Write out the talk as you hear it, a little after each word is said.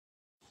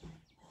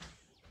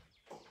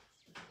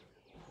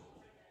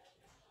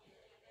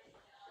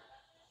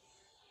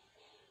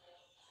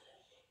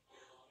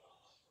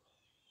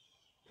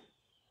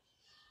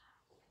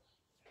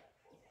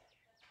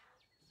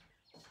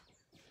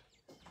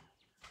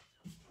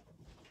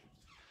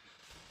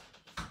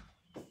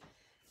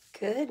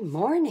Good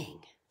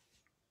morning.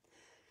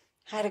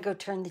 I had to go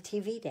turn the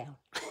TV down.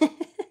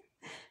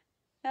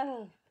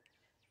 Oh,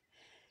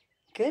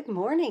 good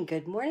morning,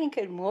 good morning,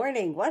 good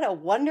morning. What a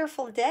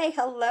wonderful day.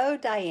 Hello,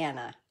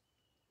 Diana.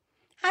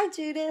 Hi,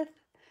 Judith.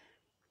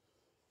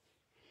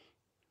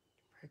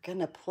 We're going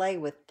to play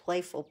with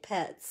Playful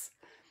Pets.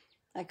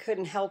 I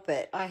couldn't help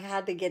it. I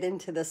had to get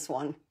into this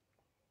one.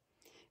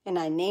 And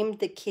I named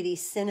the kitty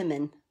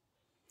Cinnamon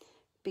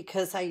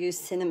because I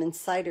used cinnamon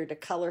cider to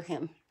color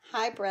him.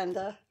 Hi,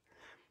 Brenda.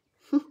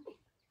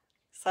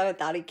 So I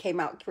thought he came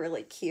out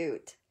really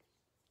cute.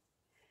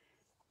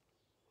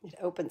 It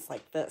opens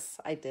like this.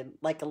 I did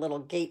like a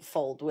little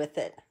gatefold with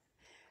it.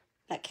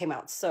 That came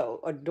out so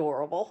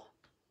adorable.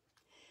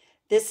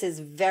 This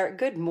is very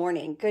good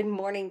morning. Good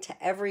morning to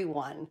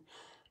everyone.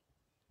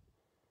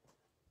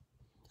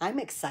 I'm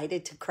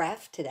excited to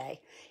craft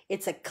today.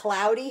 It's a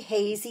cloudy,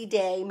 hazy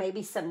day,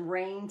 maybe some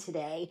rain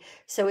today.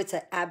 So it's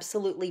an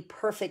absolutely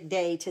perfect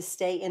day to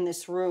stay in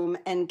this room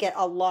and get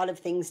a lot of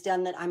things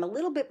done that I'm a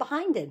little bit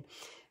behind in.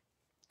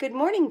 Good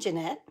morning,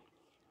 Jeanette.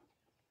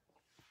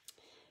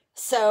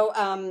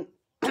 So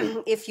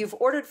if you've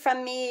ordered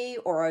from me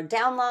or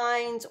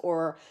Downlines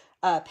or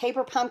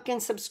Paper Pumpkin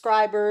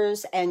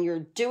subscribers and you're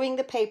doing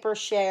the paper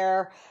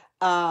share,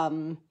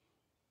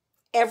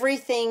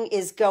 everything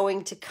is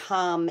going to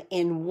come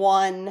in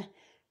one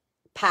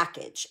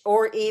package.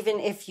 Or even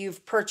if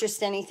you've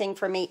purchased anything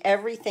from me,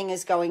 everything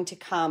is going to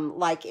come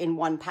like in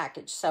one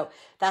package. So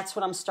that's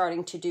what I'm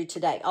starting to do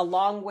today.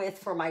 Along with,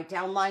 for my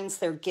Downlines,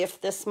 their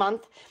gift this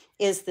month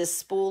is this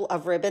spool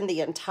of ribbon,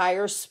 the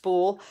entire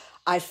spool.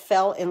 I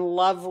fell in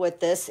love with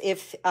this.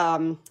 If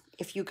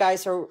you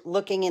guys are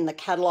looking in the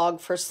catalog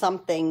for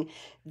something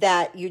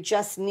that you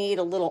just need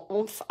a little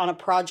oomph on a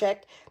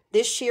project,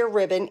 this sheer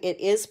ribbon,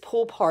 it is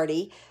pool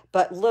party,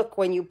 but look,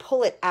 when you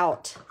pull it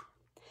out,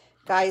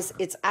 guys,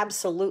 it's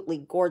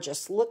absolutely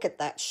gorgeous. Look at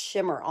that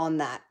shimmer on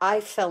that.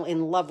 I fell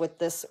in love with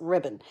this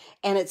ribbon,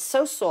 and it's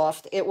so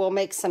soft. It will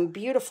make some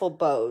beautiful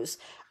bows.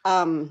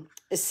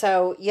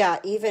 So yeah,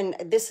 even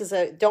this is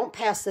don't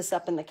pass this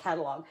up in the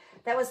catalog.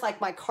 That was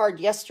like my card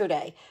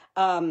yesterday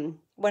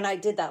when I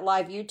did that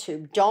live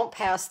YouTube. Don't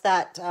pass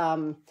that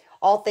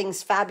All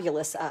Things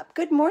Fabulous up.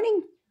 Good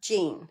morning,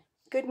 Jean.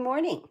 Good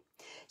morning.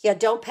 Yeah,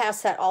 don't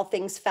pass that All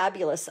Things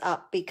Fabulous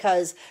up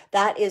because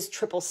that is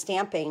triple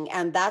stamping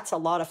and that's a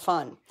lot of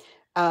fun.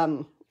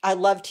 I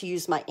love to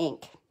use my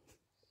ink.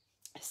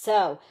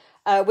 So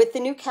with the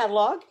new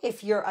catalog,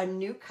 if you're a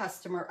new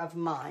customer of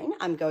mine,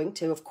 I'm going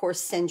to, of course,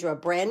 send you a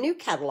brand new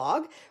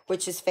catalog,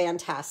 which is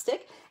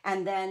fantastic.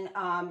 And then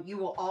you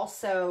will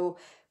also,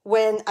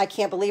 I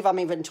can't believe I'm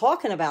even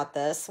talking about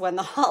this, when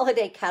the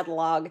holiday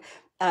catalog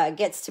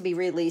gets to be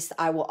released,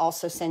 I will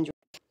also send you.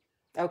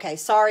 Okay,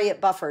 sorry it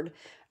buffered.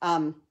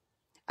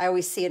 I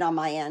always see it on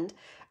my end.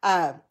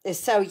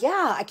 So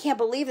yeah, I can't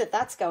believe that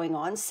that's going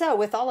on. So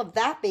with all of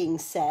that being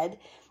said,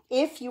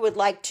 if you would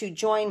like to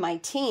join my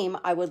team,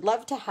 I would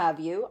love to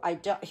have you.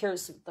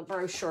 Here's the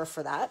brochure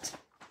for that.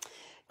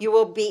 You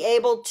will be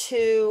able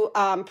to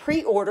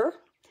pre-order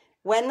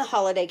when the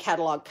holiday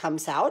catalog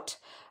comes out.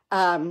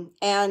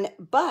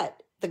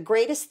 But the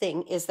greatest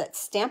thing is that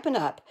Stampin'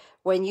 Up,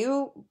 when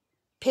you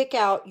pick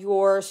out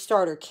your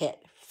starter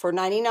kit for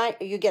 $99,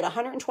 you get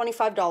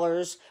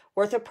 $125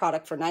 worth of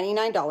product for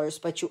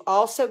 $99, but you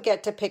also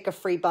get to pick a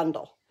free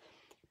bundle.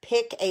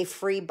 Pick a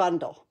free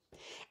bundle.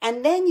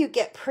 And then you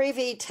get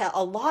privy to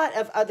a lot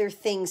of other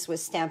things with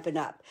Stampin'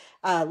 Up.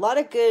 A lot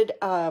of good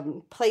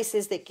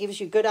places that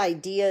gives you good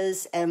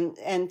ideas and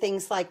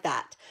things like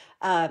that.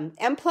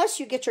 And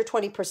plus you get your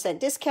 20%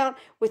 discount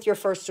with your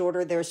first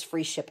order. There's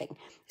free shipping.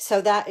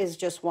 So that is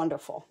just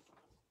wonderful.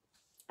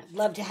 I'd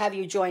love to have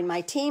you join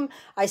my team.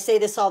 I say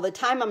this all the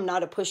time. I'm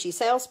not a pushy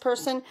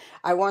salesperson.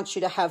 I want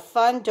you to have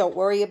fun. Don't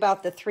worry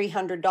about the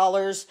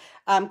 $300.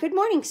 Good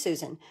morning,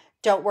 Susan.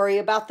 Don't worry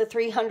about the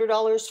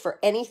 $300 for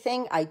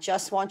anything. I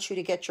just want you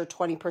to get your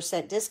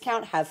 20%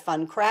 discount, have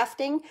fun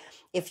crafting,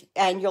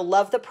 and you'll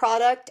love the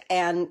product.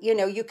 And, you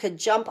know, you could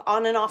jump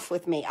on and off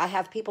with me. I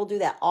have people do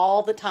that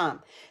all the time.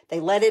 They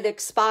let it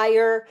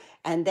expire,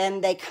 and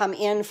then they come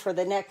in for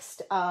the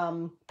next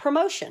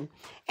promotion.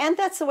 And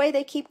that's the way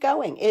they keep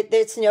going.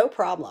 It's no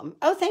problem.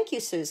 Oh, thank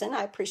you, Susan.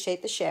 I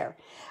appreciate the share.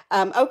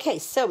 Okay,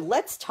 so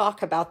let's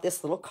talk about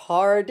this little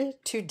card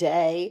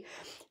today.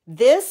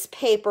 This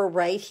paper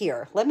right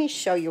here, let me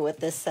show you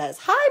what this says.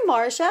 Hi,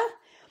 Marcia.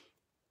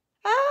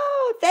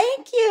 Oh,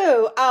 thank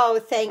you.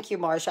 Oh, thank you,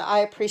 Marcia. I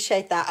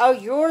appreciate that. Oh,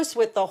 yours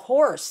with the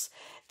horse.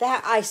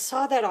 I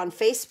saw that on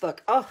Facebook.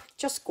 Oh,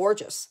 just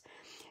gorgeous.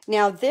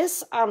 Now,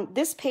 this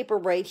paper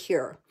right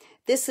here,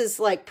 this is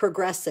like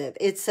progressive.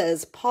 It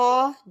says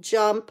paw,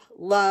 jump,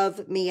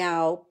 love,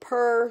 meow,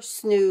 purr,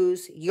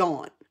 snooze,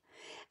 yawn.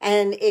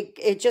 And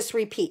it just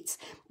repeats.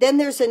 Then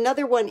there's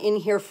another one in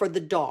here for the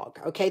dog.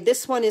 Okay,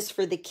 this one is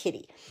for the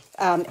kitty.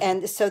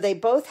 And so they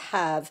both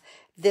have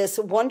this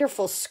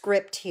wonderful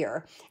script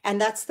here.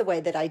 And that's the way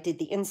that I did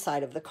the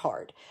inside of the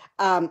card.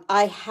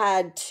 I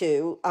had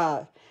to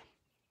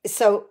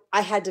so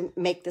I had to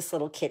make this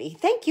little kitty.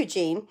 Thank you,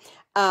 Jean.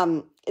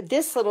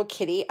 This little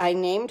kitty, I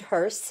named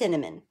her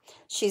Cinnamon.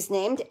 She's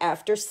named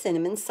after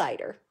cinnamon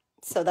cider.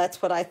 So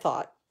that's what I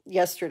thought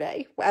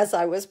yesterday as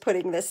I was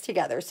putting this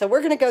together. So we're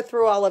going to go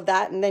through all of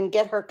that and then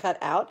get her cut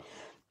out.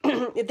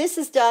 This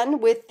is done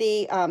with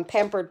the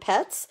Pampered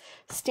Pets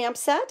stamp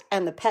set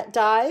and the pet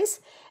dies.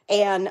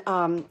 And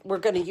we're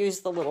going to use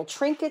the little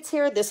trinkets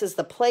here. This is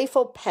the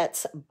Playful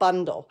Pets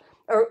bundle.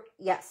 Or,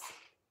 yes,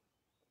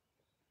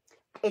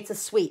 it's a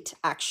suite,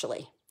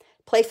 actually.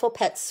 Playful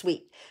Pets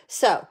suite.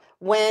 So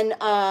when,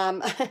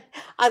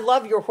 I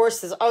love your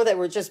horses. Oh, they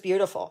were just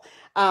beautiful.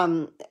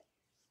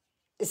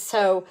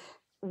 So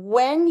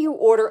when you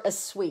order a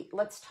suite,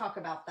 let's talk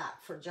about that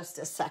for just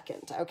a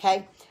second,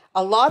 okay?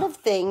 A lot of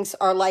things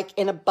are like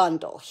in a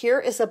bundle. Here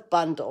is a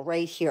bundle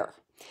right here.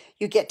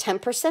 You get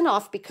 10%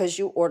 off because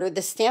you order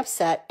the stamp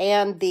set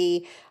and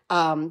the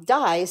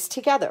dies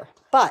together.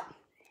 But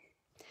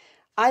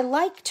I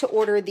like to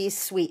order these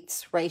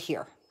suites right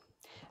here,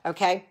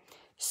 okay?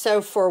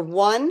 So for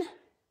one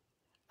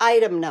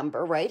item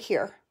number right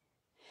here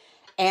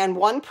and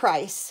one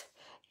price,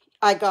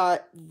 I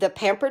got the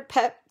Pampered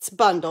Pets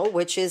bundle,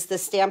 which is the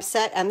stamp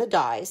set and the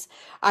dies.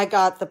 I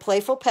got the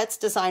Playful Pets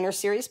Designer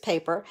Series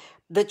paper,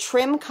 the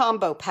trim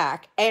combo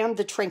pack, and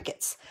the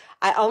trinkets.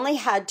 I only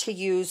had to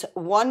use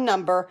one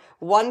number,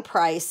 one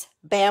price.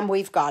 Bam,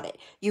 we've got it.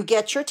 You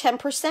get your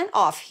 10%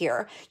 off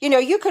here. You know,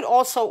 you could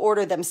also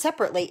order them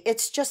separately.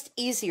 It's just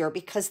easier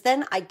because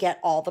then I get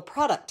all the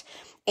product.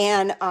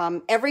 And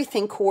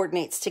everything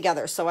coordinates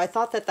together. So I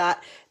thought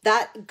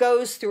that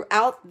goes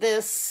throughout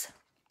this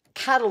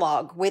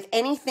catalog with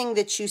anything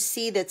that you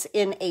see that's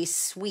in a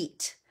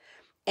suite.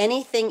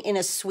 Anything in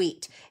a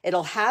suite.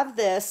 It'll have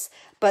this,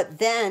 but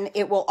then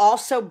it will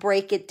also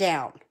break it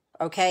down,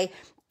 okay?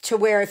 To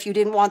where if you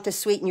didn't want the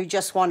suite and you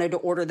just wanted to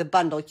order the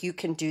bundle, you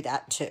can do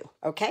that too,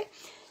 okay?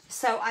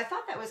 So I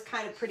thought that was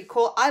kind of pretty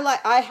cool.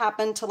 I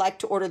happen to like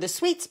to order the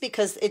suites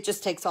because it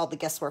just takes all the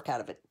guesswork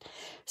out of it.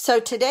 So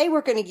today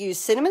we're going to use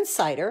cinnamon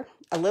cider,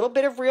 a little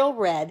bit of real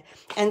red,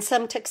 and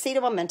some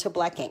Tuxedo Memento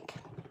black ink.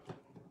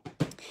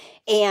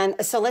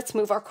 And so let's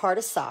move our card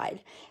aside.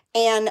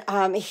 And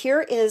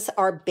here is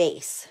our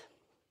base.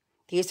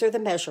 These are the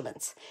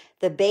measurements.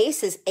 The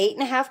base is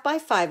 8.5 by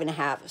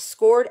 5.5,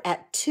 scored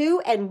at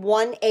 2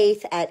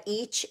 1/8 at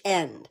each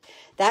end.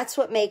 That's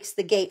what makes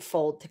the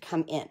gatefold to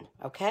come in,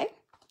 okay?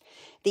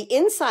 The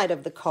inside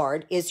of the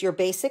card is your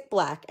basic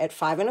black at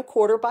 5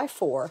 1/4 by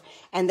 4,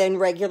 and then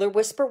regular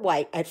Whisper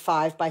White at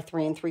 5 by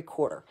 3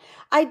 3/4.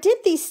 I did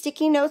these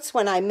sticky notes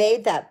when I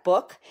made that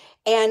book,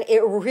 and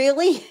it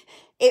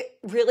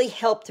really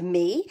helped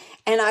me.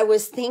 And I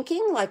was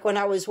thinking, like when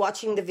I was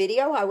watching the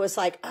video, I was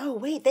like, oh,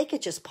 wait, they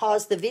could just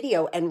pause the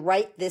video and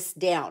write this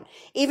down.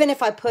 Even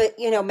if I put,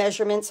 you know,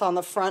 measurements on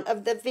the front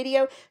of the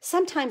video,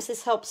 sometimes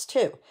this helps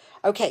too.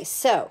 Okay,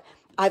 so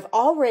I've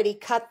already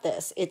cut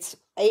this. It's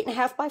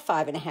 8.5 by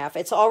 5.5.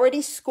 It's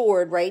already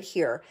scored right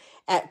here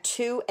at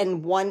 2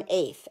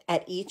 1/8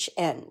 at each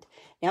end.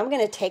 Now I'm going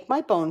to take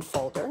my bone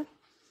folder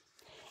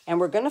and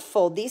we're going to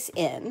fold these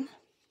in.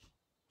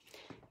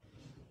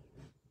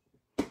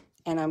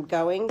 And I'm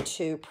going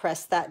to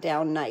press that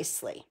down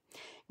nicely.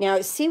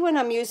 Now, see when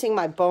I'm using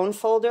my bone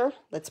folder?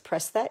 Let's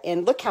press that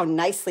in. Look how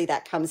nicely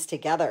that comes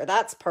together.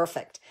 That's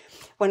perfect.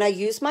 When I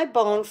use my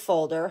bone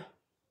folder,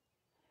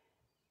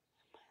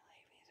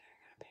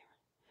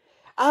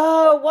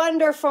 oh,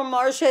 wonderful,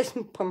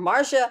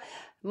 Marcia.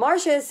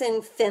 Marcia's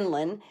in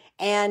Finland,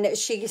 and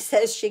she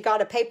says she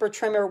got a paper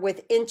trimmer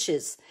with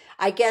inches.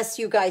 I guess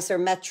you guys are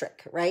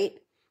metric, right?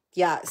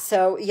 Yeah,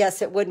 so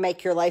yes, it would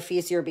make your life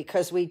easier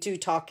because we do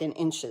talk in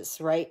inches,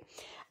 right?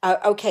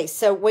 Okay,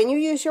 so when you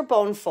use your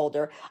bone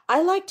folder,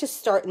 I like to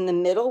start in the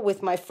middle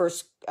with my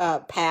first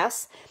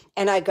pass,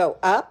 and I go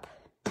up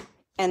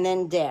and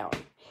then down.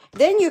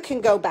 Then you can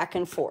go back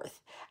and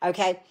forth,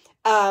 okay?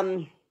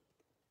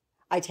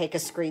 I take a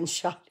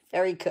screenshot.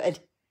 Very good.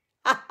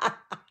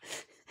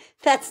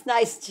 That's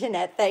nice,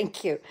 Jeanette.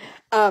 Thank you.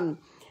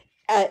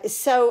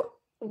 So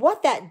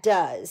what that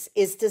does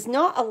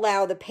not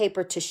allow the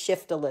paper to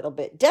shift a little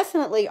bit.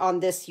 Definitely on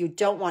this, you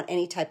don't want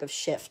any type of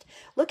shift.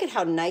 Look at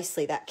how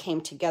nicely that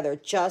came together,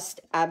 just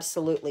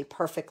absolutely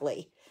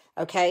perfectly,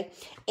 okay?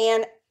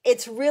 And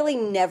it's really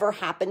never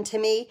happened to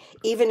me,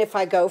 even if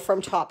I go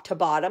from top to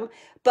bottom,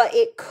 but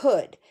it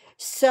could.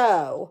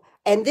 So,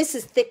 and this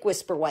is thick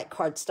Whisper White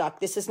cardstock.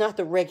 This is not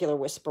the regular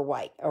Whisper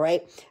White, all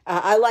right?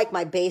 I like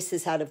my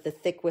bases out of the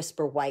thick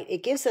Whisper White.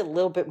 It gives it a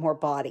little bit more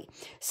body.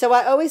 So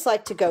I always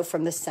like to go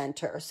from the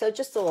center. So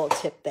just a little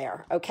tip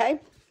there, okay?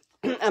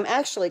 I'm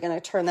actually going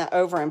to turn that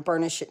over and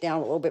burnish it down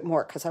a little bit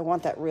more because I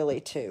want that really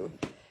to...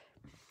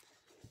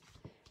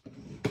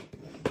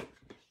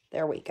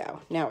 There we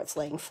go. Now it's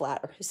laying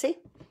flatter. You see?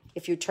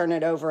 If you turn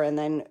it over and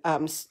then,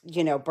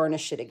 you know,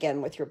 burnish it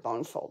again with your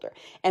bone folder.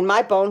 And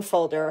my bone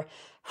folder...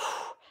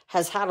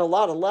 has had a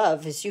lot of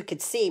love. As you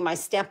could see, my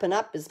Stampin'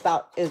 Up is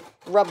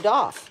rubbed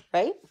off,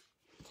 right?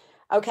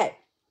 Okay.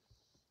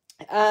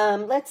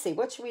 Let's see.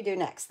 What should we do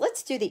next?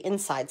 Let's do the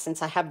inside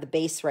since I have the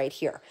base right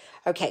here.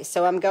 Okay,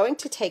 so I'm going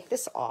to take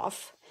this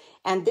off.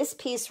 And this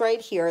piece right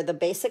here, the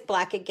basic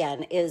black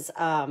again, is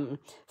 5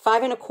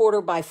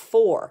 1/4 by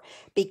 4,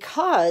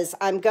 because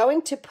I'm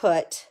going to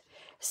put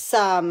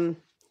some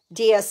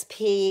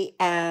DSP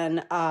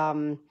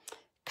and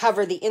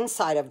cover the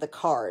inside of the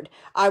card.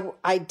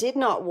 I did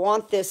not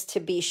want this to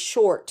be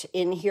short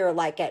in here,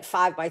 like at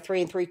 5 by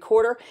 3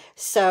 3/4.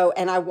 So,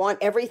 and I want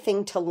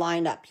everything to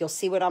line up. You'll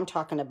see what I'm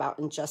talking about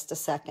in just a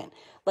second.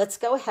 Let's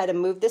go ahead and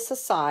move this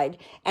aside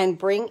and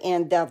bring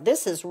in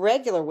this is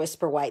regular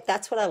Whisper White.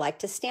 That's what I like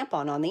to stamp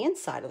on the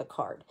inside of the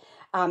card.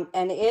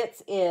 And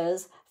it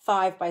is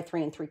 5 by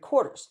 3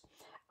 3/4.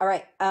 All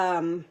right.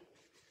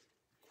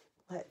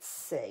 Let's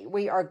see.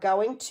 We are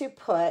going to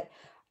put,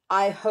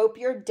 I hope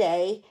your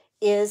day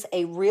is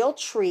a real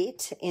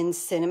treat, in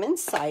cinnamon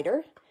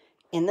cider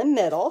in the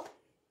middle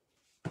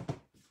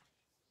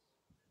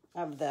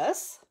of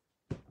this.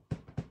 Let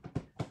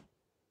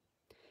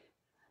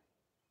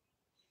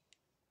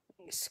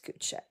me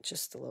scooch that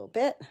just a little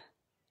bit.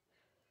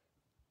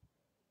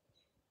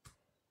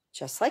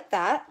 Just like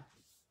that.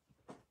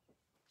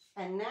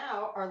 And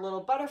now our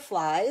little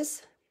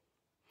butterflies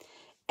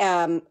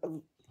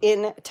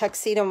in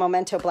Tuxedo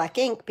Memento black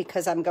ink,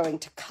 because I'm going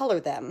to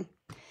color them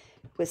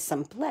with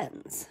some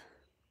blends.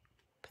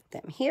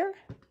 Put them here.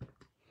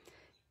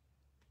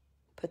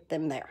 Put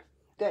them there.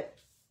 Good.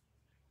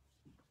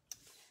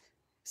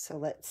 So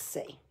let's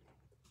see.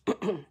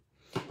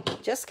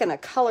 Just going to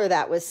color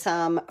that with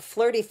some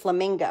Flirty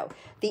Flamingo.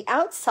 The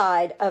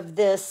outside of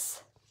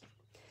this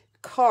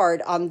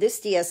card on this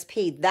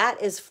DSP,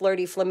 that is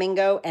Flirty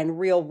Flamingo and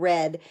Real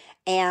Red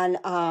and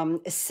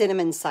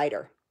cinnamon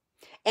cider.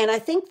 And I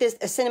think this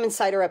a cinnamon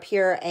cider up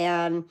here,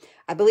 and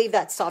I believe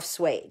that's soft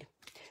suede.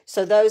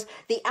 So those,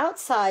 the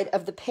outside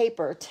of the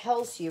paper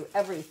tells you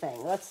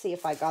everything. Let's see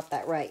if I got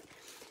that right.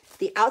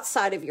 The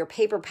outside of your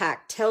paper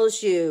pack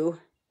tells you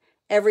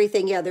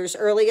everything. Yeah, there's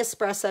Early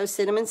Espresso,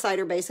 Cinnamon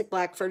Cider, Basic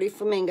Black, Flirty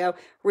Flamingo,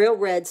 Real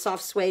Red,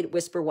 Soft Suede,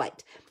 Whisper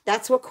White.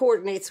 That's what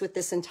coordinates with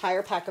this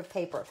entire pack of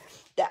paper.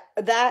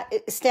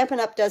 Stampin'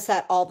 Up! Does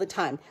that all the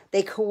time.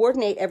 They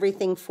coordinate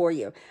everything for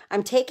you.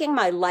 I'm taking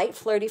my light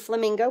Flirty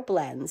Flamingo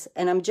blends,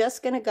 and I'm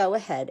just going to go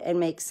ahead and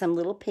make some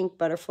little pink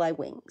butterfly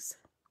wings.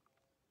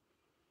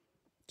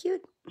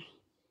 Cute. I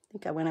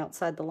think I went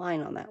outside the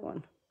line on that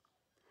one.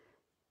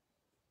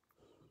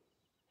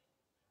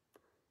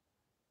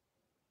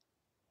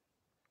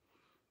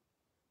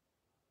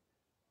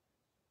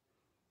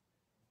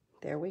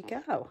 There we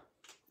go.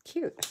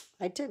 Cute.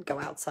 I did go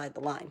outside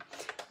the line.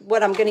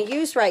 What I'm going to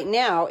use right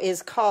now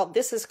is called,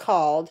 this is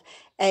called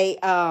a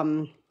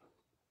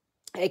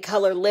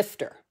color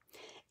lifter.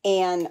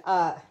 And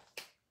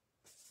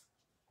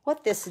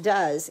what this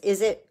does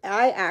is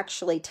I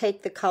actually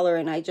take the color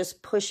and I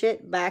just push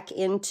it back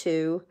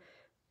into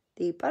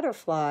the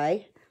butterfly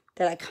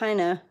that I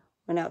kind of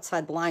went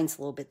outside the lines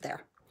a little bit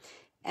there.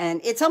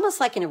 And it's almost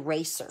like an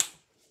eraser.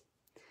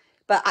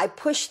 But I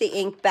push the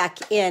ink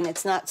back in.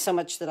 It's not so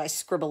much that I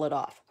scribble it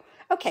off.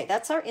 Okay,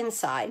 that's our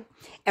inside.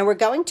 And we're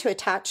going to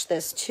attach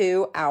this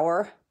to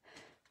our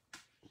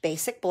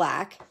basic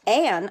black.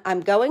 And I'm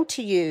going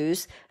to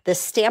use the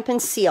Stampin'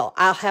 Seal.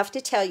 I'll have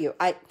to tell you,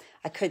 I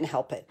couldn't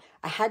help it.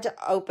 I had to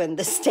open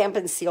the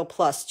Stampin' Seal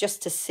Plus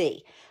just to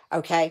see,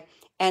 okay?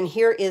 And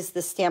here is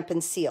the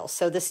Stampin' Seal.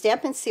 So the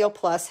Stampin' Seal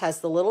Plus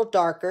has the little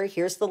darker.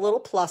 Here's the little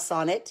plus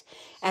on it.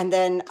 And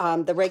then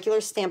the regular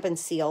Stampin'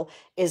 Seal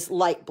is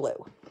light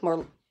blue.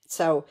 More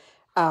so,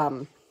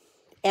 and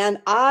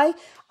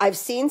I've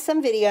seen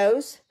some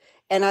videos,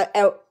 and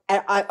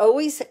I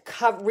always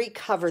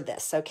recover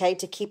this, okay,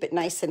 to keep it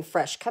nice and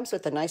fresh. Comes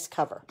with a nice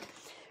cover.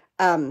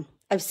 I've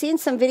seen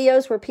some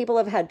videos where people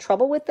have had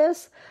trouble with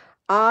this.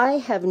 I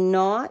have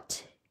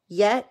not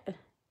yet,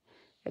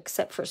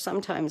 except for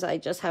sometimes I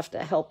just have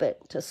to help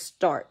it to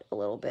start a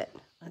little bit.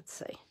 Let's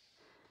see.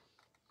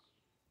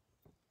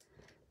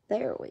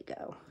 There we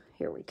go.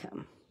 Here we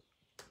come.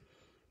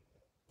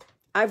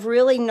 I've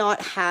really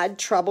not had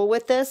trouble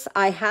with this.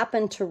 I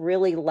happen to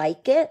really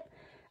like it.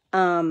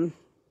 And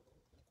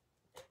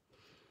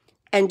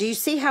do you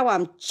see how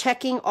I'm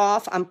checking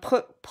off? I'm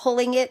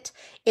pulling it.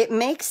 It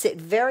makes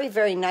it very,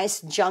 very nice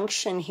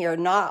junction here,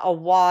 not a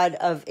wad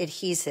of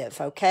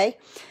adhesive, okay?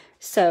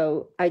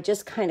 So I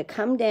just kind of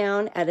come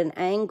down at an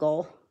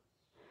angle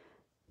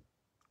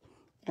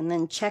and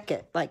then check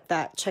it like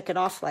that, check it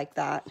off like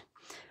that.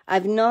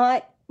 I've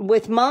not...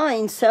 With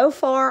mine, so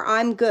far,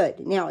 I'm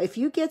good. Now, if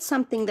you get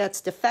something that's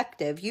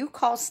defective, you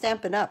call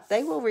Stampin' Up.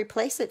 They will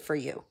replace it for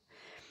you.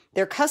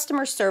 Their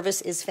customer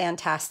service is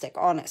fantastic,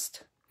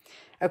 honest.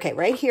 Okay,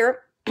 right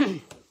here.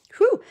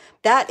 Whew,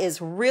 that is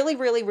really,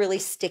 really, really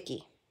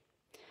sticky.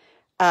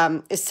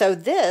 So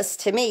this,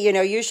 to me, you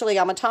know, usually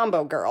I'm a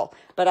Tombow girl,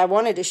 but I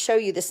wanted to show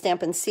you the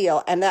Stampin'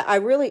 Seal, and that I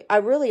really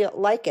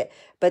like it.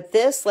 But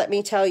this, let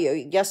me tell you,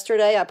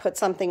 yesterday I put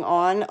something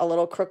on a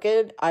little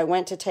crooked. I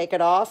went to take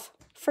it off.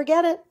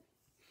 Forget it.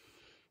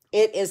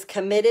 It is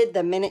committed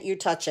the minute you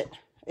touch it.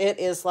 It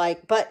is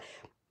like, but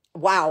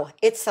wow,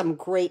 it's some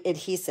great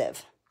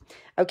adhesive.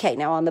 Okay,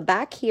 now on the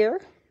back here,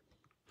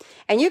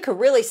 and you can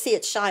really see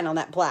it shine on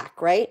that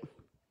black, right?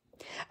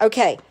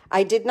 Okay,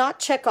 I did not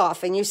check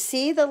off, and you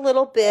see the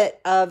little bit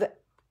of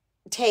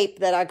tape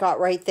that I got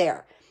right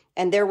there,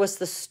 and there was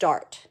the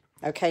start.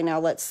 Okay, now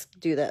let's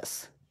do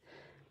this.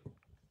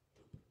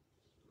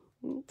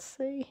 Let's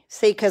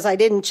see, because I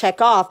didn't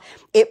check off,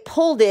 it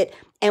pulled it,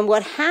 and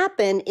what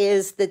happened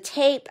is the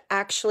tape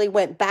actually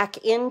went back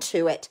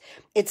into it.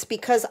 It's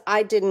because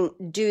I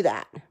didn't do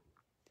that.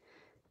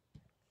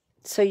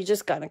 So you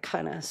just gotta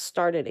kind of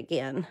start it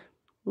again.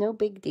 No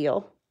big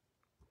deal.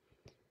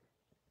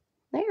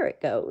 There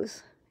it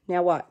goes.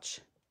 Now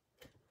watch.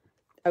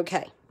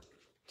 Okay.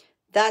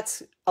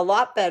 That's a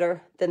lot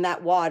better than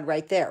that wad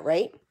right there,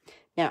 right?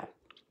 Now,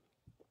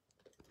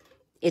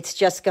 it's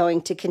just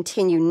going to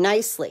continue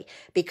nicely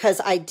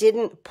because I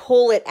didn't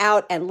pull it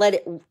out and let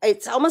it,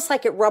 it's almost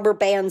like it rubber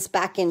bands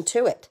back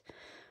into it.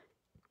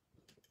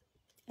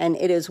 And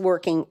it is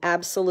working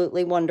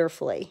absolutely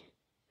wonderfully.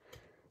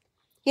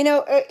 You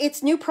know,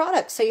 it's new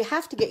product, so you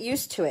have to get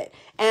used to it.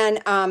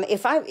 And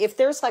if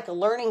there's like a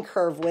learning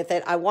curve with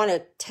it, I want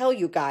to tell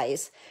you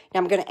guys. Now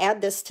I'm going to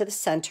add this to the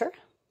center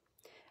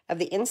of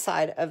the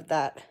inside of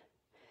that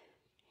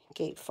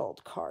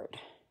gatefold card.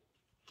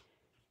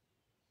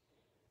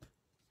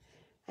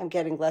 I'm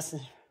getting less.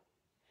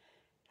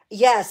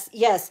 Yes,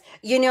 yes.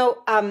 You know,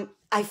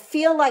 I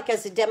feel like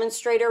as a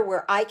demonstrator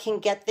where I can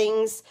get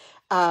things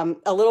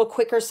a little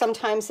quicker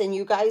sometimes than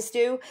you guys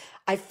do,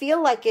 I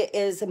feel like it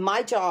is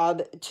my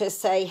job to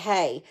say,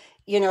 hey,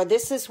 you know,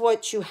 this is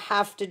what you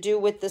have to do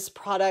with this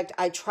product.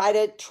 I try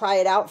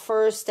it out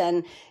first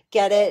and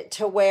get it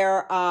to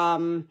where,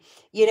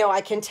 you know,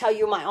 I can tell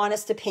you my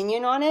honest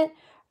opinion on it.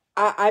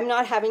 I'm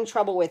not having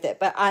trouble with it,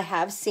 but I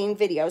have seen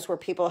videos where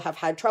people have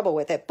had trouble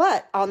with it.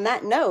 But on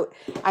that note,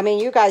 I mean,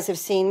 you guys have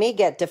seen me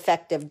get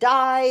defective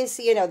dies,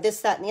 you know,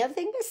 this, that, and the other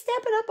thing.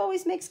 Stampin' Up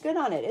always makes good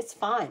on it. It's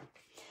fine.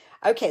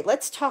 Okay,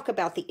 let's talk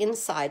about the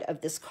inside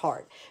of this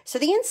card. So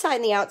the inside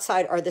and the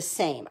outside are the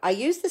same. I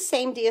use the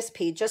same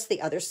DSP, just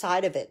the other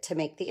side of it to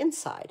make the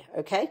inside,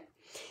 okay?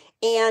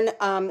 And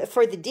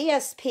for the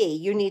DSP,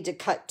 you need to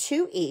cut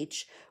 2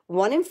 each,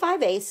 1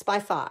 5/8 by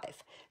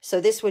 5. So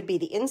this would be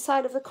the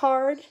inside of the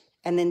card,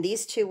 and then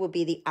these 2 will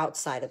be the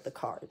outside of the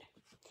card.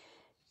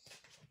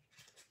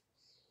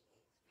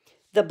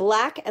 The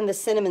black and the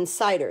cinnamon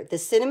cider. The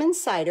cinnamon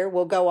cider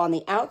will go on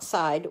the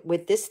outside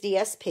with this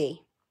DSP,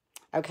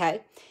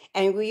 okay?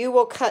 And you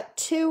will cut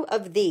 2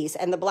 of these,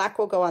 and the black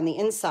will go on the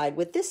inside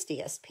with this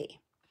DSP.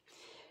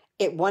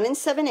 1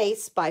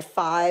 7/8 by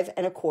 5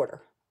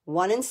 1/4.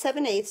 1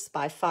 7/8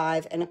 by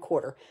 5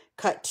 1/4.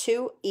 Cut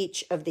 2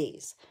 each of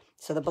these.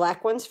 So the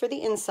black one's for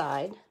the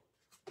inside,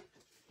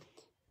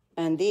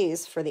 and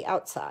these for the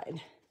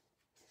outside.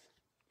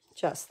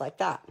 Just like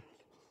that.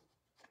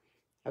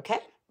 Okay,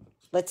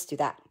 let's do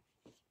that.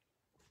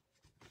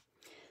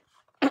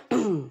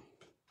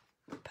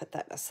 Put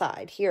that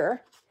aside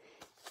here.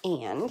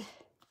 And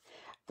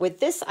with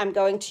this, I'm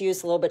going to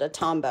use a little bit of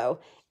Tombow.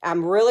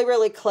 I'm really,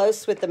 really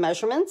close with the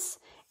measurements,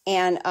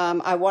 and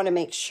I want to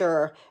make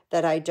sure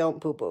that I don't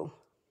boo-boo.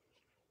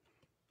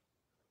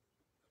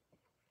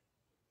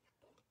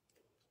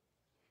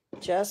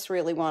 Just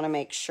really want to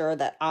make sure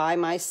that I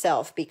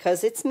myself,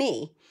 because it's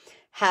me,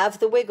 have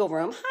the wiggle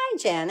room. Hi,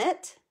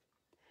 Janet.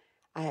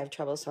 I have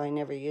trouble, so I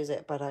never use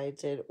it, but I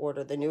did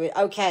order the new.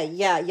 Okay,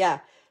 yeah.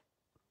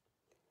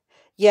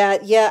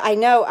 Yeah, I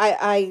know.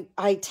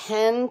 I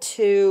tend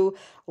to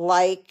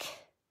like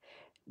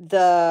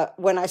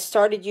when I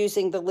started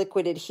using the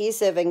liquid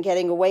adhesive and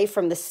getting away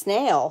from the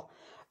snail,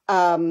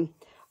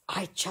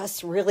 I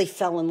just really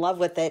fell in love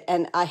with it.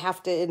 And I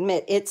have to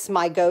admit, it's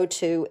my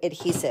go-to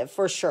adhesive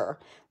for sure.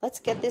 Let's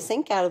get this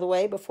ink out of the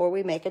way before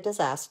we make a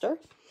disaster.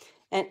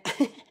 And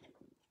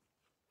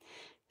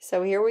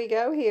so here we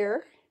go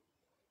here.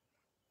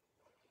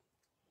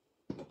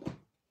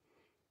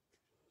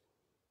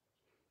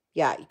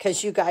 Yeah,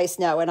 because you guys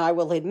know, and I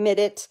will admit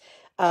it,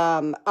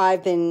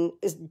 I've been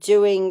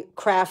doing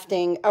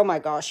crafting, oh my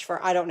gosh,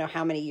 for I don't know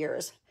how many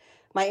years.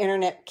 My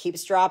internet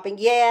keeps dropping.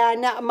 Yeah,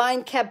 no,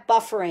 mine kept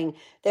buffering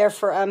there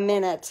for a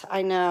minute.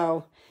 I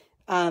know.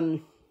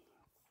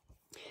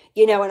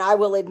 You know, and I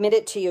will admit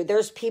it to you,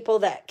 there's people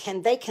that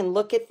can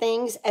look at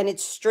things and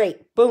it's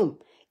straight. Boom.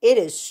 It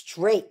is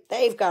straight.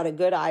 They've got a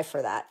good eye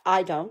for that.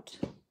 I don't.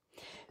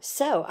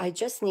 So I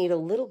just need a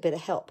little bit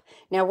of help.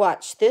 Now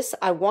watch this.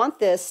 I want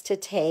this to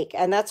take,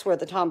 and that's where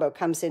the Tombow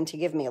comes in to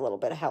give me a little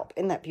bit of help.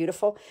 Isn't that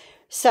beautiful?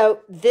 So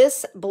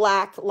this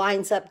black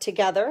lines up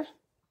together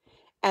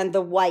and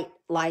the white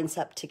lines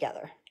up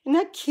together. Isn't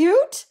that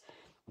cute?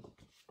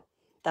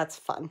 That's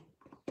fun.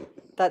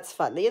 That's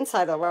fun. The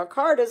inside of our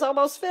card is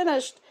almost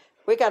finished.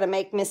 We got to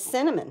make Miss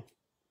Cinnamon.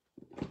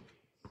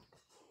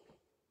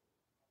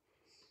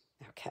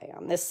 Okay,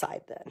 on this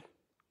side then.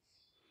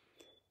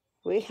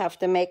 We have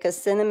to make a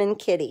cinnamon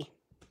kitty.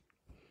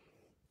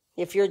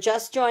 If you're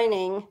just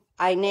joining,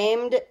 I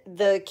named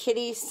the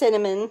kitty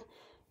Cinnamon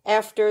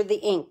after the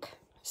ink,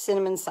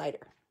 cinnamon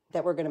cider,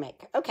 that we're going to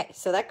make. Okay,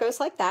 so that goes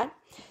like that.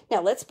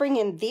 Now let's bring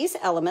in these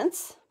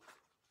elements.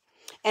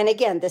 And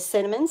again, the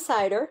cinnamon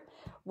cider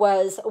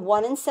was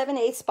 1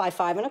 7/8 by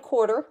 5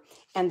 1/4,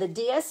 and the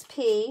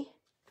DSP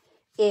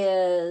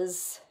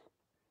is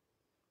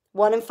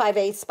 1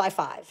 5/8 by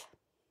 5.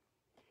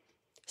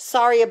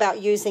 Sorry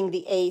about using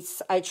the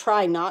eighths. I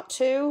try not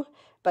to,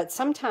 but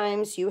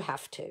sometimes you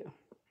have to.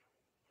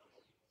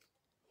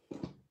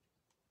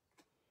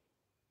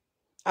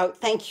 Oh,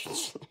 thank you,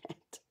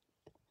 Jeanette.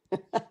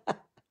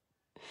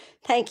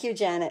 Thank you,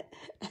 Janet.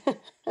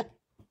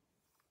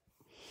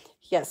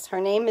 Yes,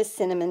 her name is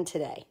Cinnamon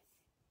today.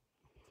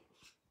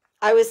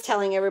 I was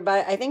telling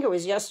everybody, I think it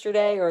was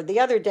yesterday or the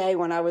other day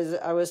when I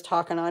was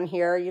talking on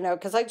here, you know,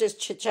 because I just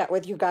chit-chat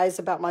with you guys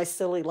about my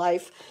silly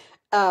life.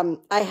 I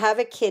have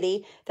a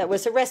kitty that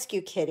was a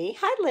rescue kitty.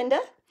 Hi,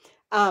 Linda.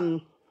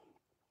 And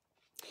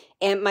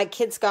my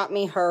kids got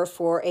me her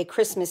for a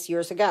Christmas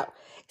years ago.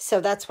 So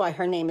that's why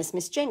her name is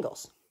Miss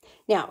Jingles.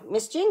 Now,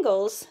 Miss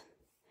Jingles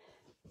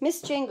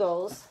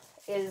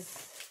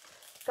is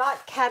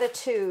got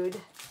catitude.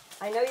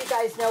 I know you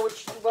guys know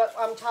what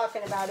I'm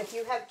talking about. If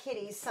you have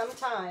kitties,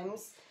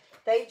 sometimes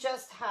they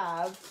just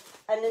have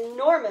an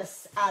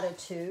enormous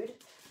attitude.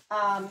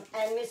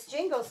 And Miss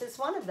Jingles is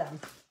one of them.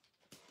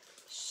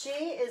 She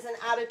is an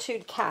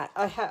attitude cat.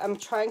 I'm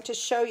trying to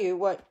show you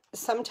what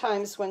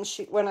sometimes when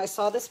I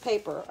saw this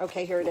paper.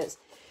 Okay, here it is.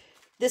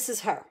 This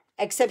is her,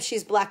 except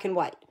she's black and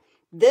white.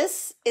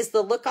 This is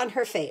the look on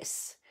her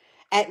face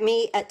at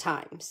me at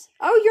times.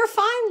 Oh, you're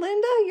fine,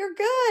 Linda. You're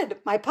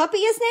good. My puppy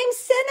is named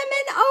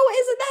Cinnamon. Oh,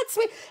 isn't that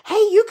sweet?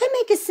 Hey, you can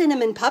make a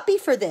cinnamon puppy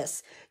for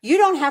this. You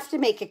don't have to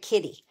make a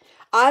kitty.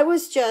 I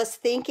was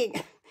just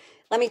thinking,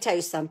 let me tell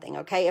you something,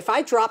 okay? If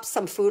I drop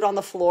some food on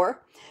the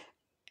floor,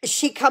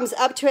 she comes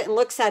up to it and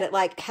looks at it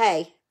like,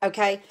 hey,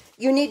 okay,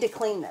 you need to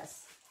clean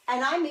this.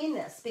 And I mean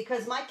this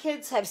because my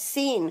kids have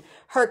seen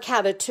her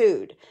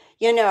catitude.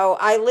 You know,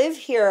 I live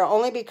here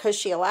only because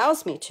she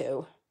allows me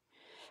to.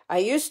 I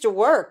used to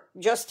work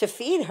just to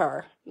feed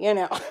her, you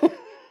know.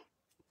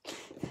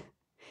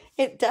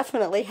 It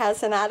definitely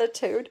has an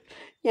attitude,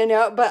 you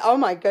know, but oh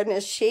my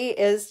goodness, she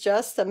is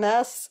just a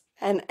mess.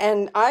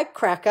 And I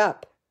crack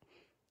up.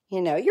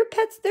 You know, your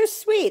pets, they're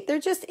sweet. They're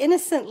just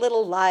innocent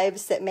little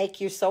lives that make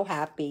you so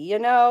happy, you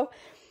know.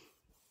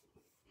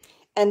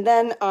 And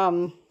then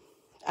I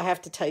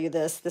have to tell you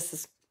this.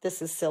 This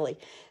is silly.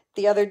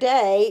 The other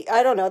day,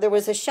 I don't know, there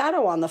was a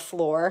shadow on the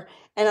floor,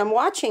 and I'm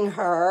watching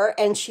her,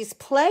 and she's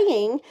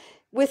playing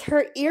with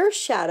her ear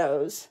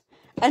shadows.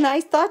 And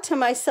I thought to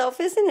myself,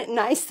 isn't it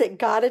nice that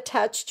God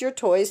attached your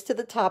toys to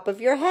the top of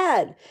your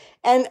head?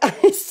 And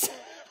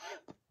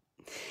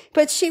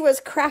but she was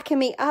cracking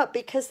me up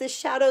because the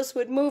shadows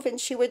would move, and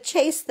she would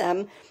chase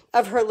them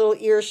of her little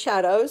ear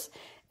shadows.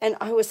 And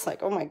I was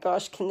like, oh my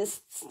gosh, can this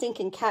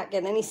stinking cat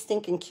get any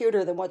stinking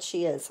cuter than what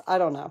she is? I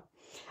don't know.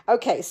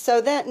 Okay,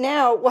 so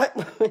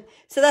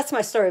so that's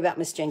my story about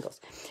Miss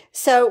Jingles.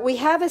 So we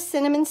have a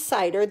cinnamon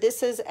cider.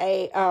 This is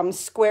a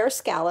square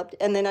scalloped,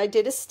 and then I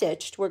did a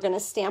stitched. We're going to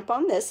stamp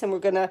on this, and we're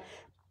going to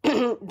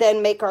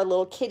then make our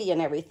little kitty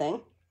and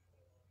everything.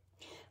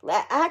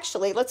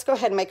 Actually, let's go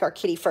ahead and make our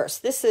kitty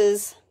first. This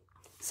is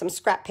some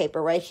scrap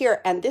paper right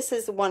here, and this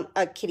is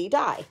a kitty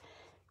die.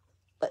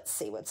 Let's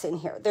see what's in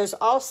here. There's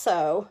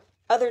also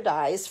other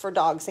dies for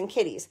dogs and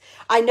kitties.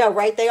 I know,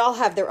 right? They all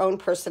have their own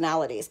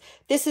personalities.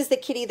 This is the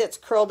kitty that's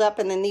curled up,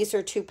 and then these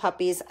are two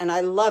puppies, and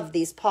I love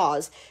these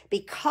paws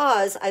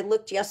because I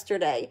looked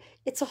yesterday.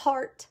 It's a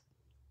heart.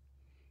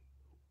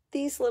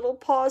 These little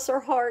paws are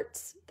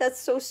hearts. That's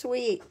so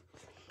sweet.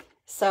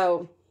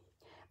 So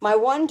my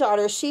one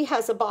daughter, she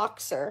has a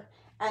boxer,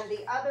 and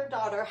the other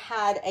daughter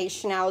had a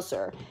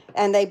schnauzer,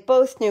 and they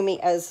both knew me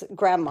as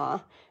Grandma.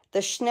 The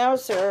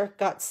schnauzer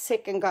got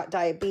sick and got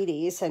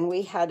diabetes, and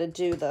we had to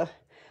do the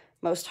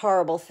most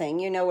horrible thing.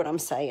 You know what I'm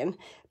saying.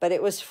 But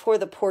it was for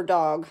the poor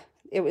dog.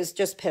 It was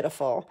just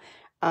pitiful.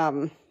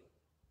 I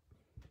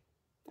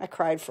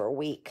cried for a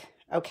week.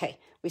 Okay,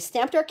 we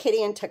stamped our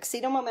kitty in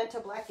Tuxedo Memento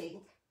black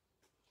ink.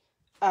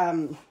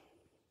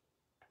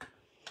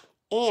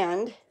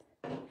 And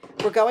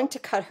we're going to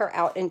cut her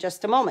out in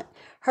just a moment.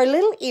 Her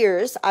little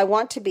ears, I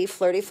want to be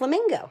Flirty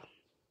Flamingo.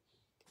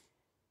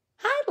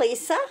 Hi,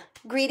 Lisa.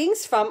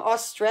 Greetings from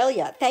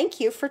Australia. Thank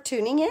you for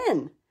tuning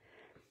in.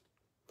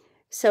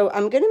 So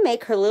I'm going to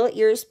make her little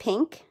ears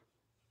pink.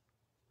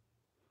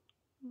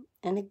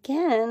 And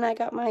again, I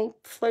got my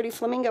Flirty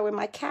Flamingo in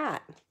my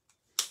cat.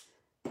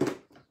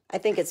 I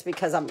think it's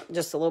because I'm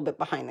just a little bit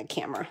behind the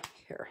camera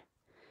here.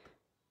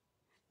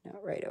 Now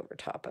right over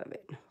top of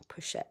it.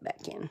 Push that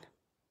back in.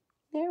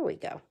 There we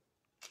go.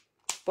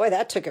 Boy,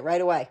 that took it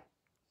right away.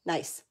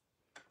 Nice.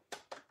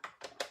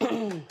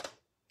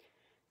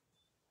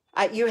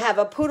 You have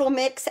a poodle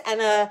mix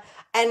and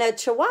a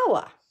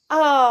chihuahua.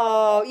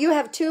 Oh, you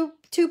have two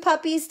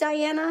puppies,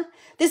 Diana?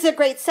 This is a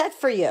great set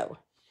for you.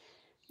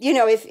 You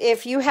know,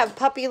 if you have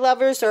puppy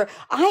lovers, or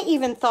I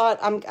even thought,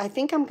 I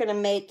think I'm going to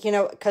make, you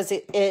know, because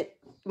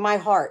my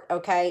heart,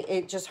 okay,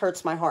 it just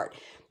hurts my heart.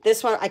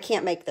 This one, I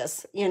can't make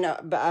this, you know,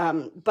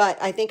 but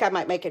I think I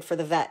might make it for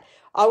the vet.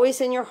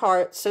 Always in your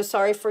heart, so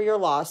sorry for your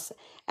loss,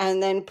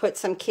 and then put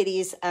some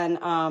kitties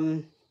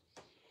and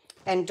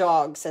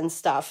dogs and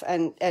stuff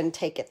and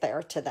take it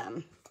there to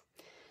them.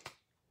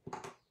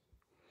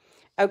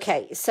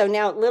 Okay, so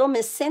now Little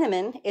Miss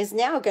Cinnamon is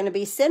now going to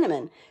be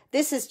cinnamon.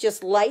 This is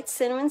just light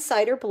cinnamon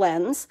cider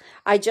blends.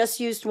 I just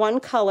used one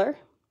color.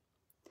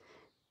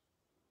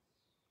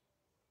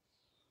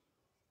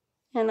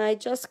 And I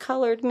just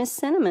colored Miss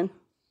Cinnamon.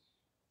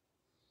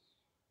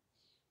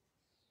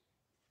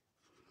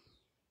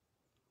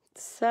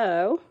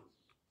 So,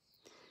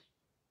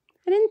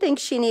 I didn't think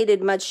she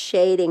needed much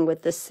shading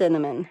with the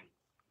cinnamon.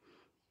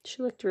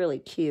 She looked really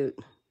cute.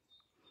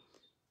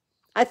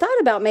 I thought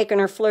about making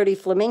her Flirty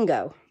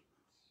Flamingo,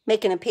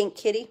 making a pink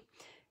kitty.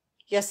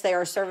 Yes, they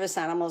are service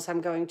animals.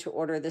 I'm going to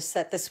order this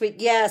set this week.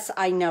 Yes,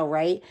 I know,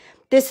 right?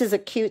 This is a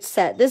cute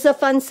set. This is a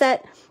fun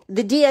set.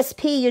 The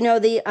DSP, you know,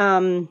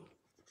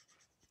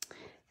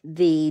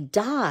 the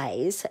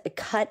dies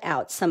cut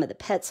out some of the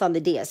pets on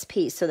the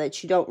DSP so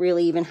that you don't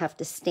really even have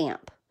to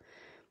stamp.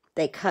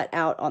 They cut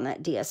out on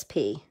that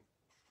DSP.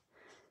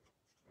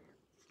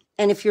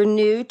 And if you're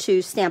new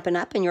to Stampin'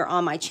 Up! And you're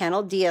on my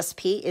channel,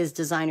 DSP is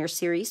Designer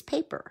Series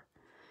paper.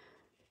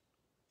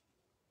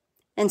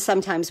 And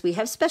sometimes we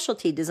have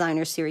Specialty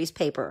Designer Series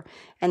paper.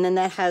 And then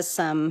that has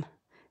some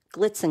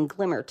glitz and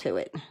glimmer to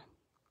it.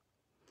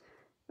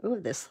 Ooh,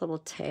 this little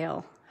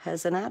tail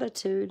has an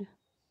attitude.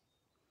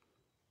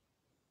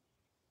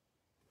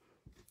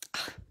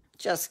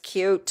 Just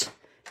cute.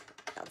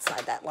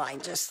 Outside that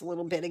line just a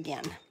little bit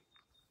again.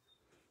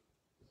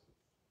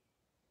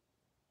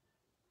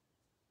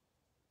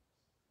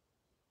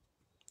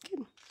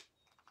 Good.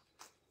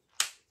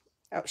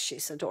 Oh,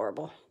 she's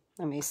adorable.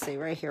 Let me see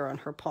right here on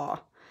her paw.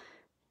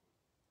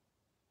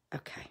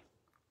 Okay.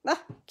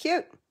 Ah,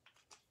 cute.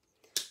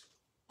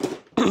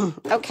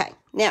 Okay,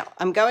 now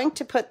I'm going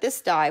to put this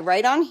die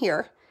right on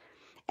here,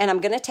 and I'm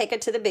going to take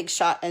it to the Big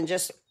Shot and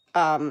just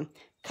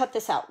cut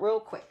this out real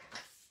quick.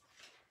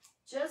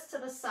 Just to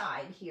the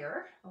side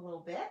here a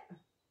little bit.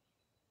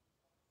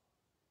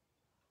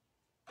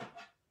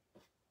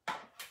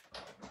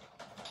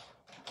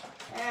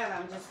 And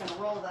I'm just going to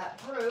roll that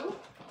through.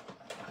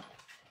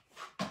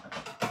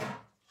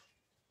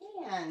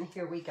 And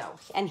here we go.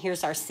 And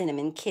here's our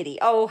cinnamon kitty.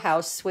 Oh, how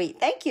sweet.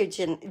 Thank you,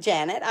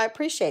 Janet. I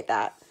appreciate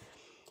that.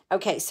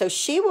 Okay, so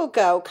she will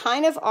go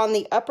kind of on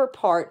the upper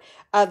part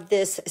of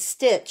this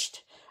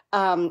stitched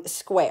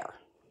square.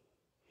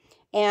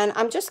 And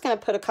I'm just going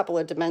to put a couple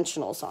of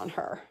dimensionals on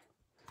her.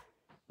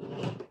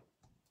 A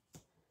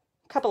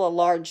couple of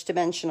large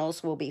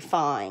dimensionals will be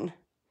fine.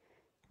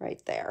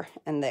 Right there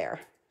and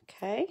there.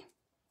 Okay.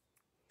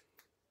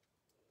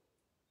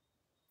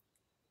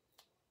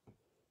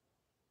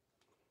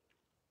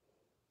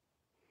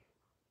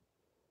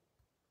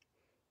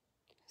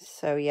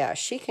 So yeah,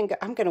 she can go.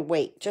 I'm going to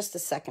wait just a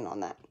second on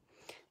that.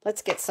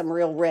 Let's get some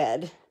real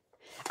red.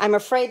 I'm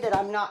afraid that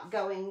I'm not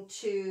going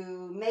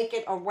to make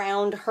it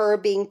around her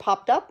being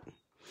popped up.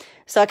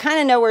 So I kind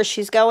of know where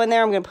she's going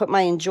there. I'm going to put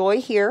my Enjoy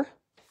here.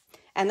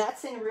 And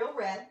that's in real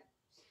red.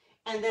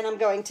 And then I'm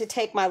going to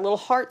take my little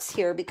hearts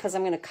here because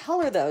I'm going to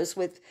color those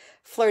with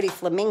Flirty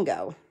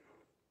Flamingo.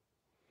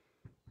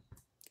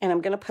 And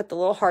I'm going to put the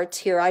little hearts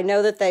here. I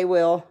know that they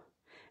will.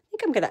 I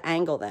think I'm going to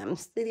angle them.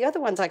 The other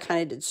ones I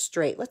kind of did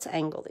straight. Let's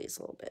angle these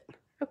a little bit.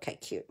 Okay,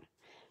 cute.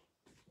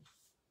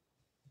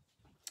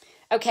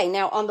 Okay,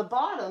 now on the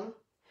bottom,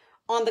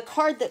 on the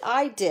card that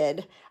I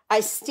did, I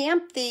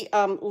stamped the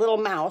little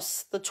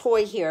mouse, the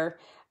toy here,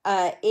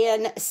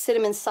 in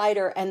cinnamon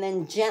cider and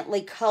then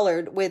gently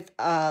colored with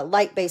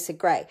light basic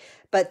gray.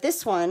 But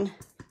this one,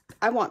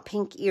 I want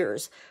pink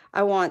ears.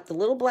 I want the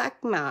little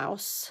black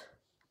mouse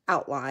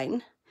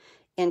outline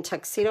in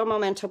Tuxedo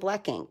Memento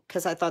black ink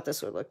because I thought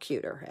this would look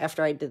cuter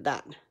after I did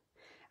that.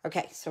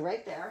 Okay, so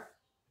right there.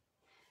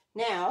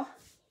 Now,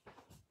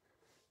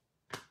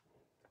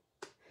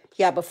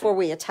 yeah, before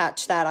we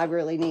attach that, I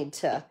really need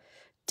to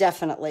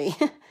definitely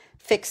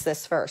fix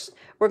this first.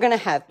 We're going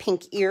to have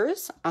pink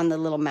ears on the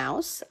little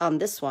mouse on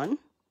this one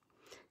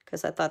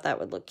because I thought that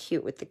would look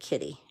cute with the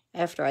kitty.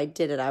 After I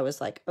did it, I was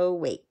like, oh,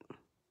 wait.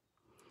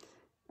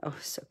 Oh,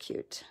 so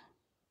cute.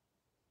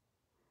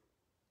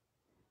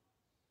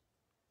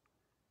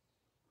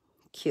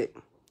 Cute.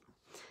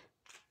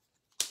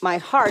 My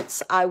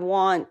hearts I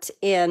want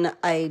in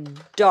a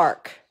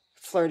dark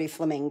Flirty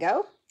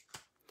Flamingo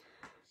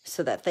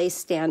so that they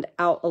stand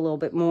out a little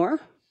bit more.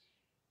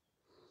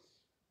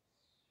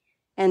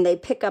 And they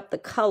pick up the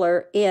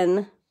color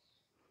in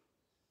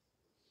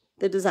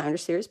the Designer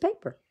Series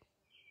paper.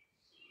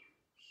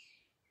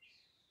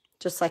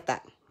 Just like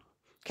that.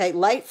 Okay,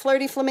 light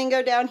Flirty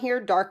Flamingo down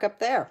here, dark up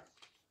there.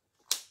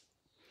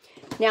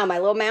 Now my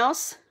little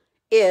mouse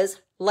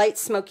is light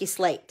Smoky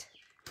Slate.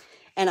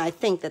 And I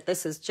think that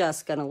this is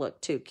just going to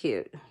look too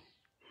cute.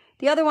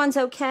 The other one's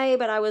okay,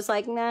 but I was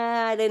like,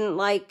 nah, I didn't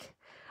like...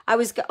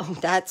 oh,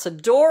 that's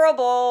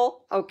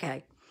adorable.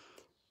 Okay.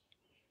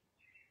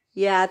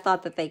 Yeah, I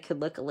thought that they could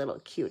look a little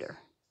cuter.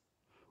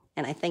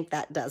 And I think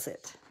that does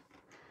it.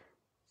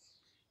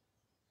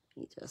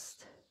 You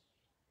just...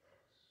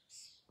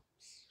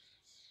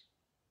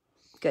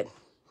 Good.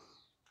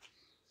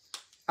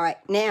 All right,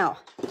 now,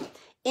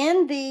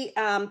 in the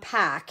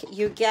pack,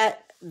 you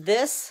get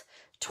this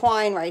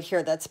twine right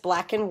here that's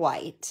black and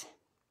white.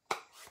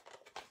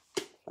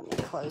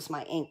 close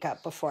my ink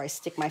up before I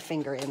stick my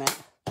finger in it.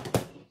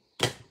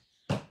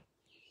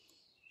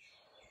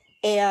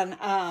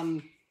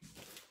 And,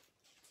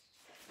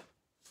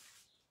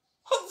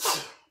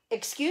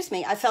 excuse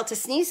me, I felt a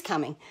sneeze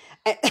coming.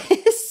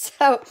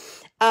 So,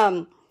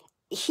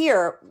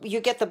 here you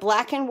get the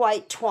black and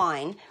white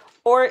twine,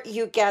 or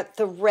you get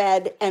the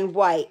red and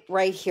white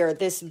right here,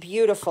 this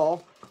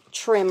beautiful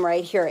trim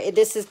right here.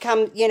 This has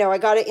come, you know, I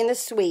got it in the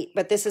suite,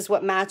 but this is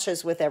what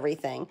matches with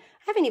everything.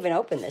 I haven't even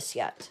opened this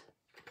yet.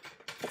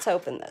 Let's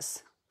open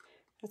this.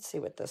 Let's see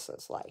what this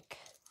is like.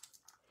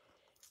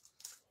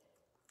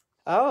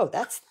 Oh,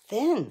 that's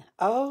thin.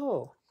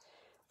 Oh,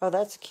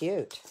 that's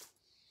cute.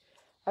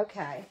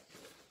 Okay.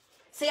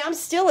 See, I'm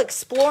still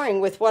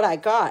exploring with what I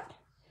got.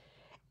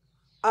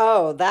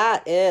 Oh,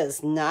 that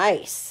is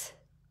nice.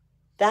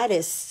 That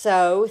is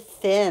so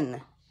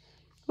thin.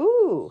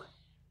 Ooh.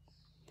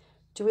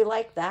 Do we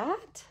like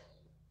that?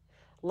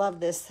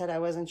 Love this set. I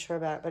wasn't sure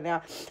about, but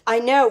now I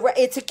know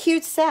it's a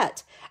cute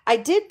set. I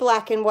did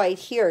black and white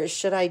here.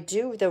 Should I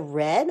do the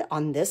red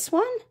on this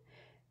one?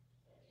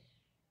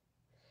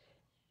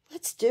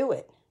 Let's do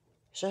it.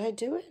 Should I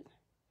do it?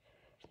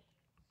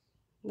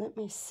 Let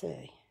me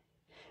see.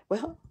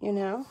 Well, you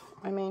know,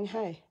 I mean,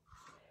 hey,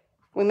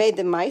 we made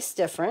the mice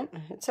different.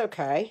 It's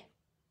okay.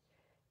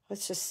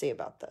 Let's just see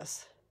about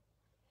this.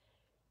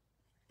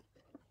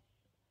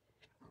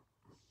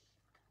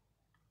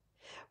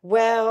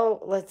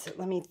 Well, let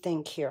me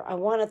think here. I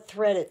want to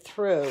thread it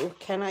through.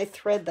 Can I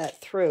thread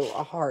that through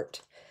a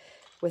heart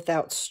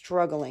without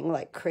struggling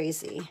like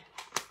crazy?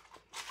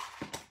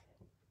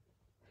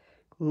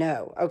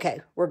 No.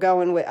 Okay, we're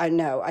going with, I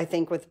know. I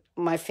think with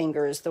my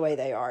fingers the way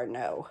they are,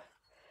 no.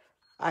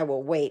 I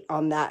will wait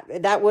on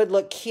that. That would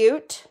look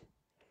cute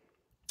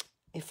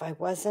if I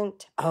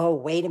wasn't. Oh,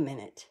 wait a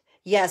minute.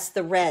 Yes,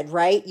 the red,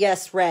 right?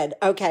 Yes, red.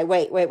 Okay,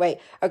 wait.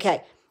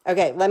 Okay.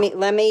 Okay, let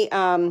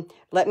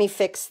me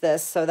fix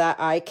this so that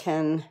I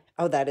can,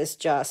 oh, that is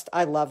just,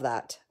 I love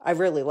that. I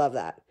really love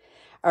that.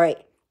 All right.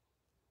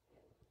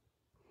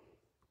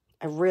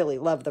 I really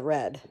love the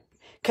red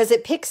because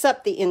it picks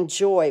up the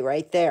enjoy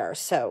right there.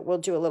 So we'll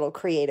do a little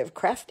creative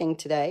crafting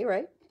today,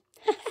 right?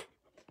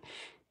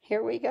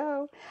 Here we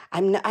go.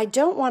 I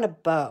don't want a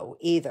bow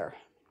either.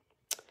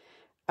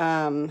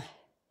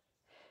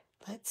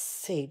 Let's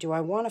see. Do I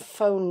want a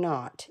faux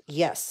knot?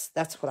 Yes,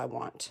 that's what I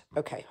want.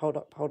 Okay, hold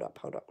up.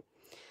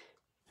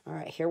 All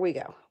right, here we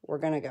go. We're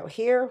going to go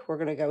here. We're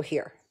going to go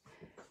here.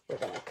 We're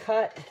going to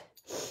cut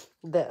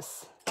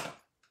this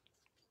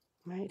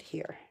right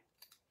here.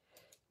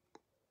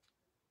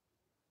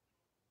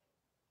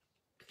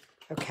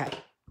 Okay.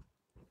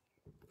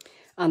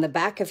 On the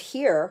back of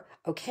here,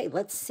 okay,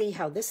 let's see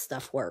how this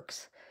stuff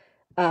works.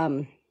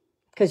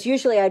 Because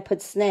usually I'd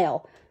put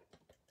snail.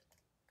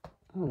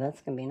 Oh,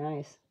 that's going to be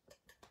nice.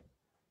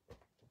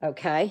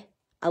 Okay,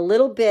 a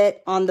little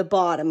bit on the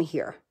bottom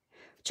here,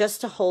 just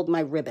to hold my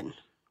ribbon.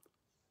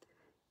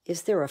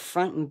 Is there a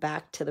front and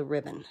back to the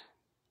ribbon?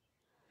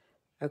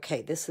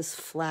 Okay, this is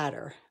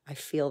flatter. I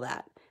feel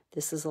that.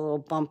 This is a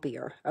little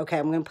bumpier. Okay,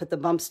 I'm going to put the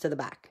bumps to the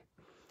back.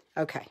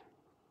 Okay.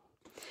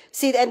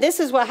 See, and this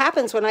is what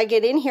happens when I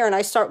get in here and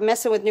I start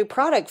messing with new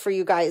product for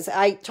you guys.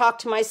 I talk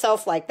to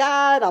myself like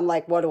that. I'm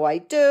like, what do I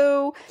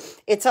do?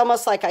 It's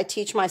almost like I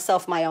teach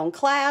myself my own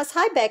class.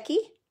 Hi, Becky.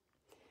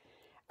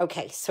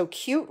 Okay, so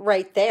cute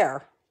right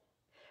there.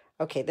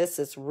 Okay, this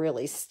is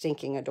really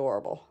stinking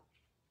adorable.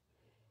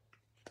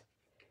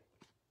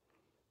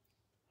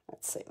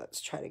 Let's see,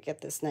 let's try to get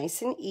this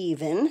nice and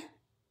even.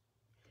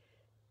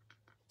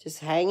 Just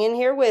hang in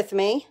here with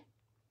me.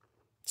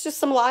 It's just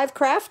some live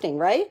crafting,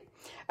 right?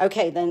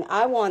 Okay, then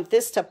I want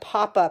this to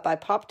pop up. I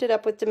popped it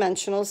up with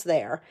dimensionals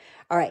there.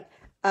 All right,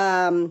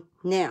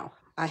 now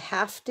I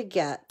have to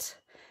get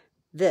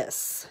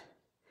this.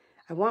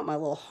 I want my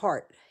little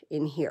heart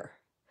in here.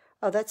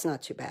 Oh, that's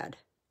not too bad.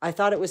 I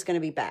thought it was going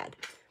to be bad.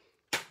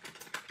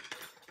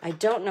 I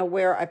don't know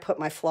where I put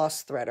my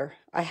floss threader.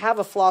 I have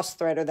a floss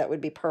threader that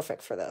would be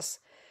perfect for this.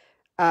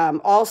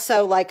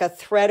 Also, like a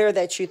threader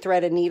that you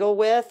thread a needle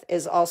with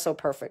is also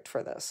perfect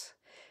for this.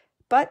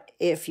 But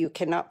if you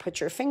cannot put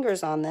your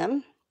fingers on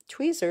them,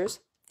 tweezers,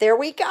 there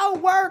we go,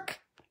 work.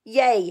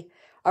 Yay.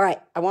 All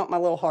right, I want my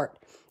little heart.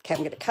 Okay,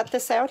 I'm going to cut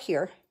this out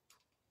here.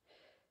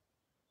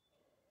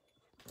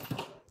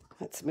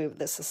 Let's move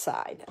this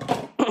aside.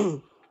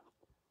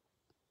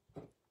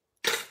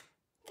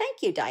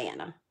 Thank you,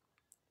 Diana.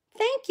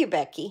 Thank you,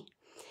 Becky.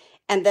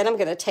 And then I'm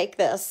going to take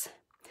this.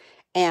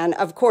 And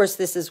of course,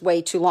 this is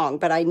way too long,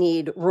 but I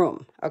need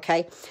room,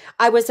 okay?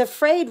 I was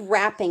afraid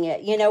wrapping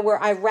it, you know,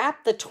 where I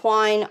wrapped the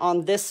twine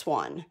on this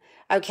one.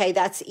 Okay,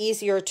 that's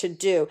easier to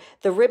do.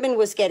 The ribbon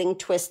was getting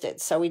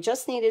twisted, so we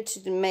just needed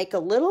to make a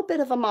little bit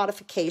of a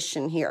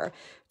modification here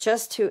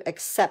just to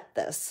accept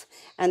this.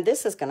 And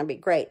this is going to be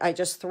great. I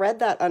just thread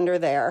that under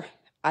there.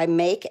 I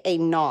make a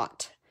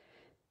knot,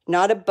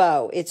 not a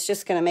bow. It's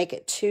just going to make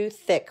it too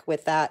thick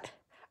with that.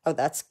 Oh,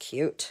 that's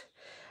cute.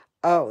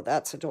 Oh,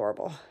 that's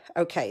adorable.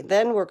 Okay,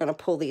 then we're going to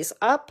pull these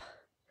up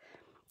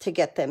to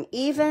get them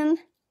even.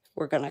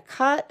 We're going to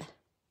cut.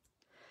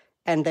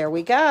 And there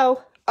we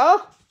go.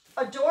 Oh,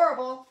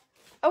 adorable.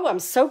 Oh, I'm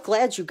so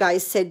glad you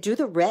guys said do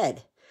the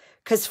red.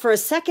 Because for a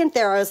second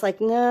there, I was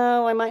like,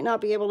 no, I might not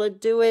be able to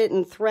do it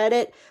and thread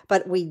it.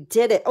 But we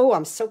did it. Oh,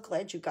 I'm so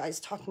glad you guys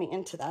talked me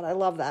into that. I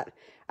love that.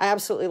 I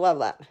absolutely love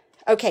that.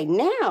 Okay,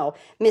 now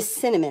Miss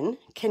Cinnamon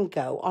can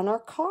go on our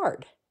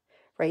card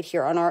right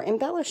here on our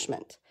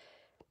embellishment.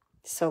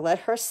 So let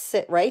her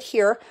sit right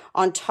here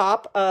on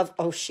top of,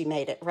 oh, she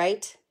made it,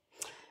 right?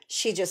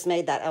 She just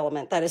made that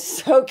element. That is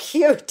so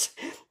cute.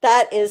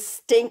 That is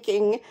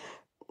stinking.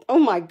 Oh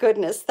my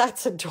goodness,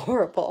 that's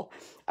adorable.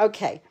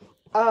 Okay.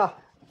 Oh,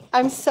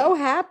 I'm so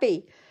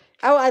happy.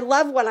 Oh, I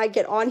love when I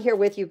get on here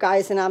with you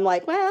guys and I'm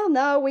like, well,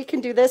 no, we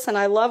can do this. And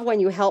I love when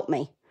you help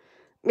me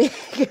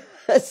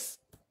because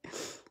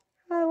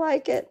I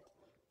like it.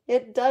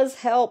 It does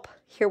help.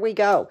 Here we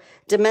go.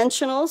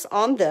 Dimensionals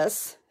on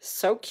this.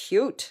 So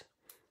cute.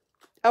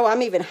 Oh,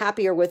 I'm even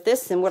happier with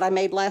this than what I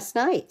made last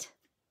night.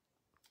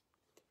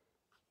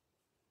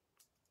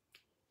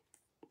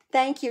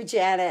 Thank you,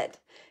 Janet.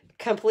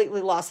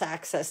 Completely lost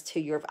access to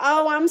your...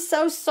 Oh, I'm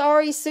so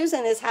sorry.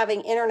 Susan is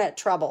having internet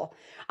trouble.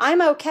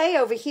 I'm okay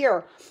over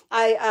here.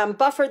 I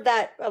buffered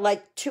that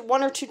like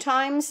one or two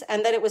times,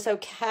 and then it was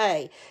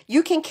okay.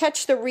 You can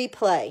catch the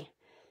replay.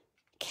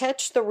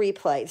 Catch the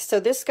replay. So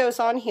this goes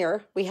on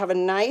here. We have a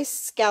nice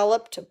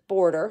scalloped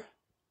border.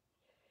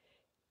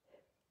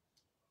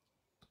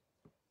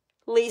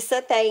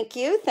 Lisa, thank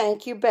you.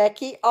 Thank you,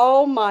 Becky.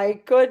 Oh, my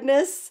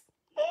goodness.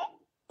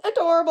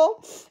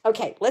 Adorable.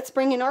 Okay, let's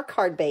bring in our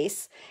card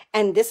base.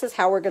 And this is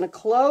how we're going to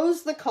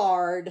close the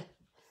card.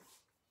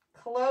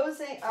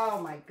 Closing. Oh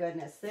my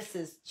goodness. This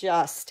is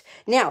just.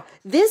 Now,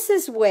 this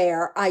is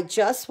where I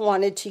just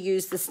wanted to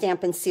use the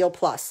Stampin' Seal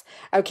Plus.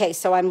 Okay,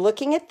 so I'm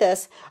looking at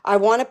this. I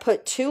want to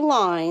put 2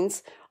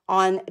 lines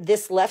on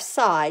this left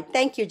side.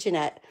 Thank you,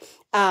 Jeanette.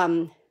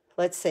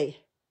 Let's see.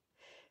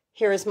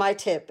 Here is my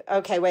tip.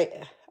 Okay, wait.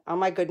 Oh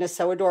my goodness,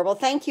 so adorable.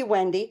 Thank you,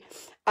 Wendy.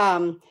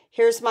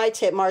 Here's my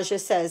tip. Marcia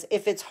says,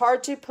 if it's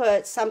hard to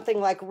put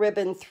something like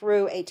ribbon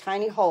through a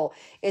tiny hole,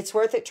 it's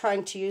worth it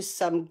trying to use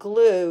some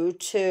glue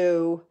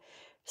to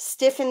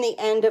stiffen the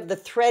end of the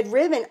thread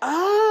ribbon.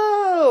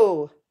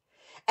 Oh,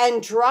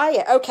 and dry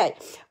it. Okay,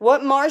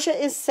 what Marcia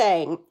is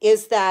saying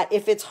is that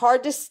if it's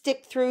hard to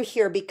stick through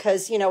here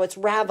because, you know, it's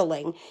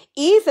raveling,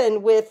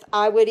 even with,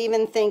 I would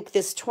even think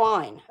this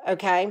twine,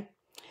 okay?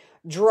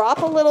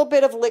 Drop a little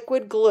bit of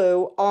liquid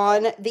glue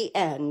on the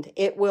end.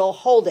 It will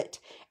hold it,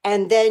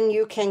 and then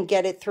you can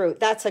get it through.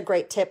 That's a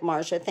great tip,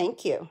 Marcia.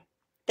 Thank you.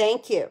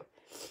 Thank you.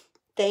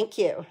 Thank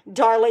you.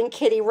 Darling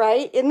kitty,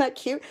 right? Isn't that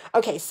cute?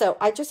 Okay, so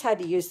I just had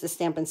to use the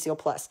Stampin' Seal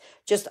Plus.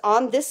 Just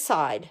on this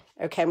side,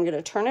 okay, I'm going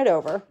to turn it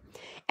over.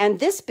 And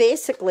this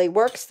basically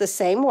works the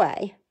same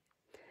way.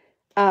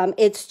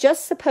 It's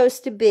just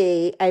supposed to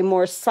be a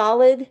more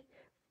solid,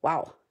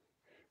 wow,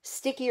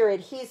 stickier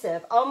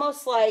adhesive,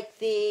 almost like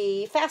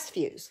the Fast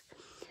Fuse.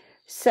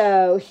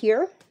 So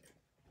here,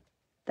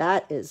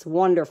 that is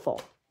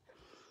wonderful.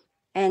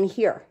 And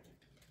here,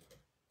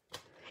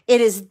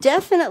 it is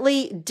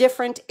definitely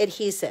different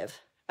adhesive,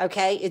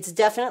 okay? It's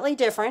definitely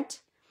different.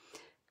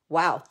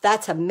 Wow,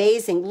 that's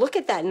amazing. Look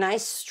at that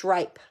nice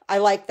stripe. I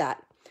like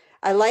that.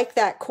 I like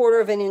that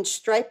 1/4 inch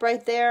stripe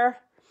right there.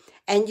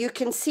 And you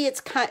can see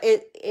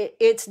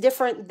it's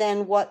different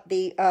than what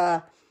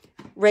the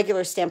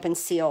regular Stampin'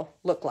 Seal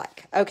look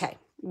like. Okay,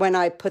 when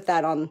I put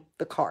that on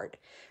the card.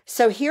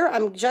 So here,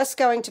 I'm just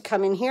going to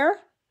come in here,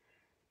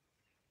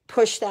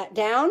 push that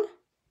down.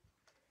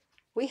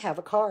 We have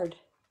a card.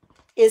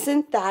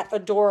 Isn't that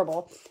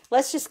adorable?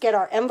 Let's just get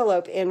our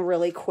envelope in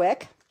really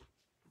quick.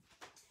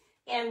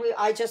 And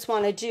I just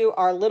want to do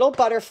our little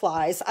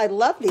butterflies. I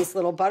love these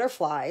little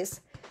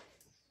butterflies.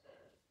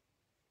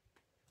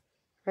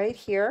 Right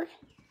here.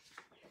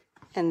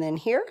 And then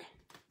here.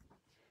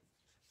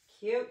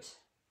 Cute.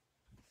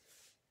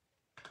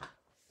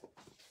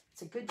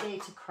 It's a good day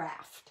to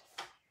craft.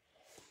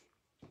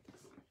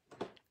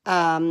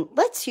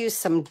 Let's use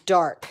some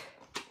dark.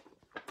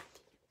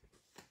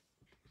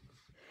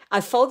 I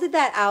folded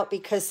that out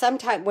because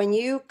sometimes when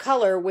you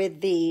color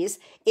with these,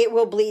 it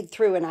will bleed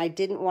through, and I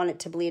didn't want it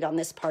to bleed on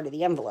this part of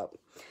the envelope.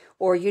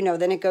 Or, you know,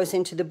 then it goes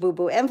into the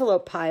boo-boo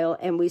envelope pile,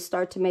 and we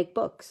start to make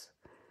books.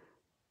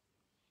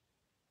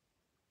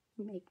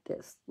 Make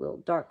this little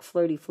dark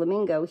floaty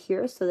flamingo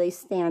here so they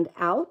stand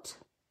out.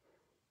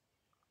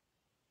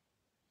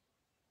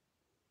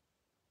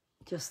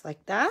 Just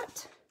like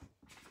that.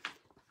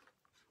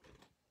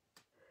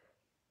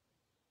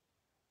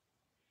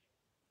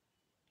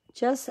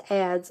 Just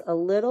adds a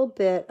little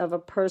bit of a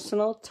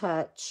personal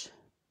touch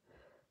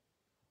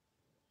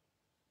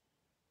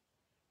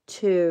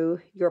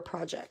to your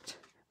project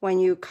when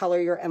you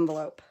color your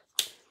envelope.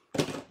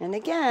 And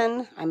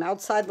again, I'm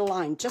outside the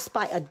line just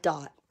by a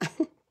dot.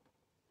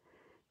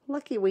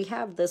 Lucky we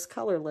have this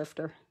color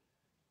lifter.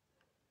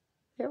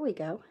 There we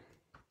go.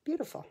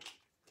 Beautiful.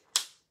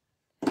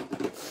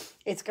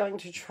 It's going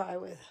to try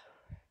with...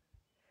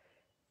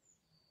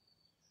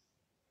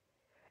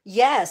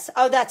 Yes.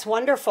 Oh, that's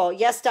wonderful.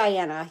 Yes,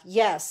 Diana.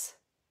 Yes.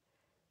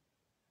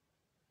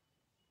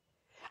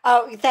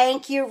 Oh,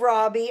 thank you,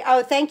 Robbie.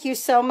 Oh, thank you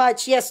so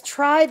much. Yes,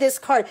 try this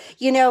card.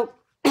 You know,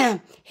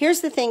 here's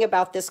the thing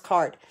about this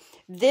card.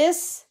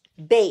 This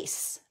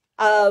base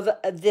of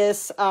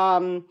this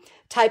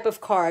type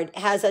of card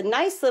has a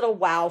nice little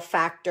wow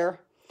factor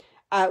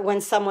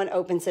when someone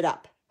opens it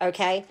up,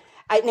 okay?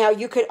 Now,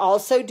 you could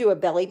also do a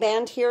belly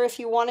band here if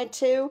you wanted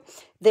to.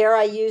 There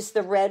I used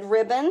the red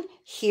ribbon.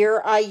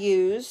 Here I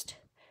used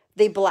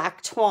the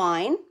black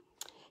twine.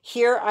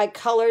 Here I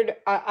colored,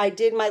 I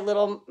did my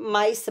little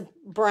mice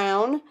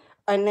brown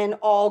and then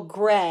all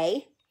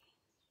gray.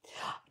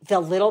 The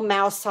little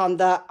mouse on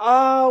the,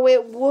 oh,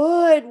 it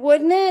would,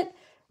 wouldn't it?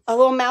 A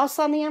little mouse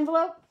on the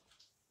envelope?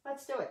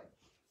 Let's do it.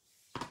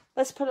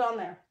 Let's put it on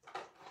there.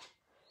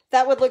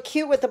 That would look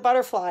cute with the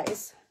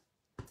butterflies.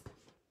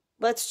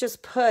 Let's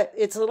just put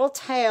its little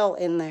tail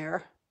in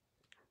there.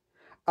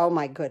 Oh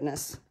my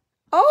goodness.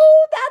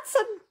 Oh, that's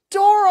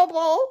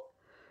adorable.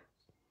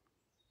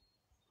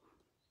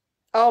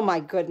 Oh my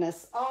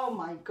goodness. Oh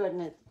my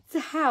goodness.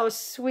 How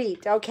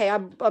sweet. Okay,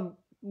 I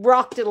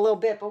rocked it a little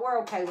bit, but we're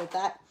okay with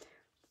that.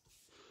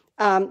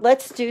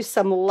 Let's do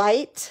some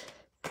light,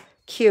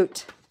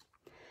 cute.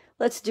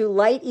 Let's do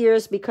light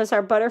ears because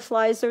our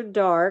butterflies are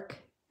dark.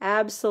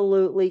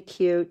 Absolutely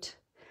cute.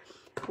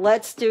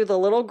 Let's do the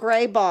little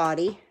gray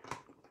body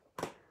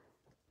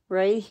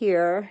right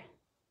here.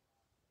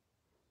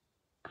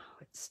 Oh,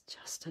 it's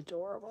just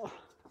adorable.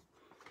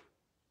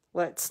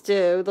 Let's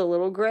do the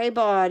little gray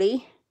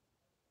body.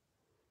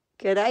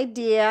 Good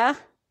idea.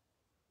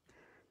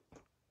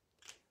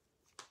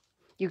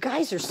 You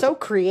guys are so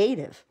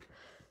creative.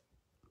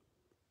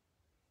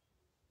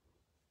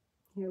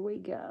 Here we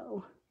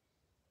go.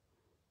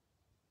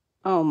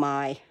 Oh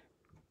my.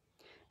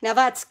 Now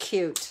that's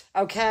cute,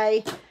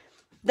 okay?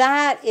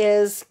 That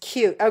is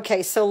cute.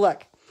 Okay, so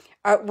look.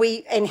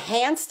 We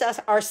enhanced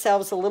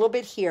ourselves a little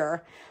bit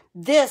here.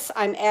 This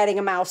I'm adding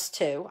a mouse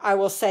to. I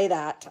will say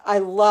that. I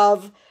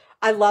love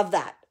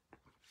that.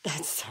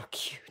 That's so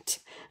cute.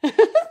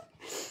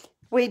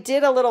 We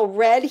did a little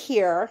red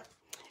here.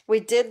 We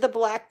did the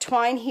black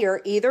twine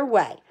here, either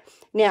way.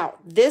 Now,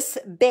 this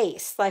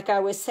base, like I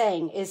was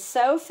saying, is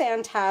so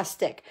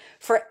fantastic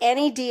for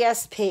any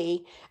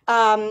DSP.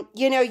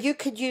 You know, you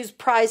could use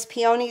prize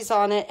peonies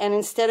on it, and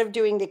instead of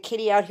doing the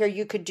kitty out here,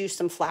 you could do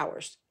some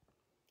flowers.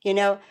 You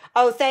know?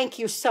 Oh, thank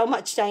you so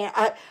much, Diane.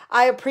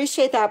 I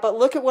appreciate that, but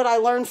look at what I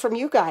learned from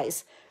you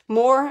guys.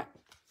 More.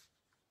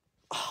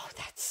 Oh,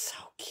 that's so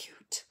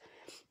cute.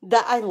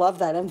 I love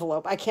that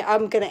envelope.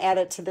 I'm going to add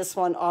it to this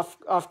one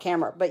off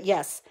camera, but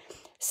yes.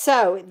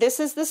 So this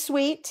is the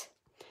suite.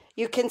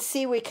 You can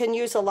see we can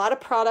use a lot of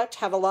product,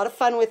 have a lot of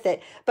fun with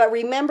it. But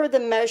remember the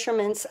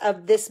measurements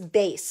of this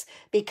base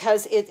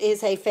because it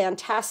is a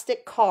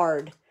fantastic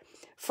card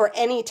for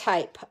any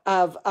type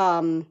of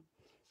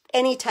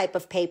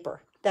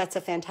paper. That's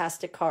a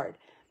fantastic card.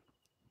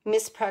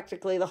 Missed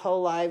practically the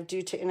whole live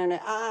due to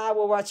internet.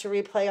 We'll watch a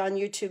replay on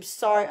YouTube.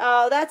 Sorry.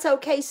 Oh, that's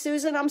okay,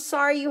 Susan. I'm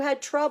sorry you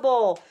had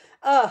trouble.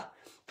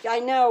 I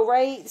know,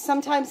 right?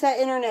 Sometimes that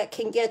internet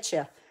can get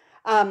you.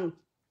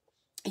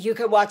 You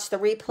could watch the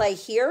replay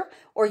here,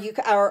 or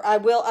I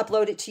will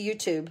upload it to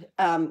YouTube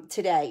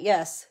today.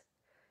 Yes.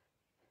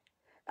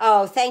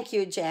 Oh, thank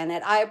you,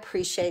 Janet. I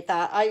appreciate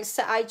that.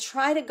 I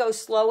try to go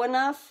slow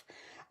enough.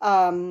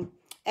 And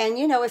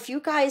you know, if you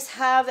guys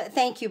have,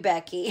 thank you,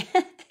 Becky.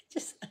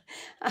 Just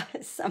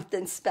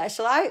something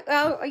special.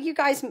 You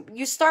guys,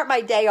 you start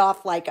my day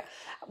off like,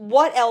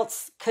 what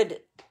else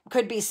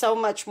could be so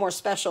much more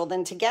special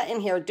than to get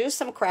in here, do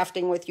some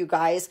crafting with you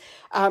guys.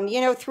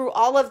 You know, through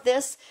all of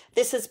this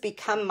has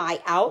become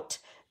my out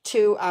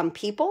to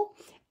people.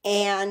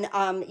 And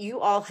you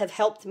all have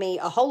helped me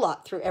a whole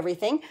lot through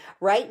everything.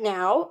 Right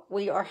now,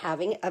 we are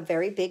having a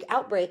very big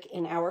outbreak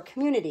in our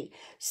community.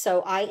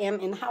 So I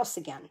am in the house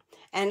again.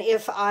 And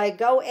if I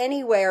go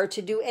anywhere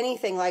to do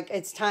anything, like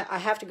it's time, I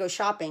have to go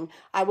shopping,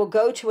 I will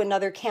go to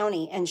another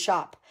county and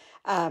shop.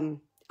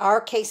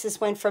 Our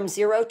cases went from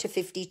 0 to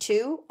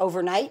 52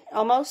 overnight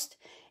almost.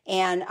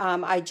 And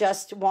I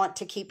just want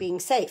to keep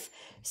being safe.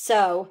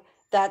 So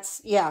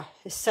that's, yeah.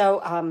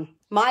 So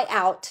my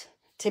out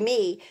to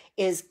me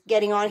is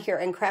getting on here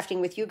and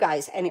crafting with you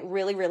guys. And it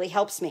really, really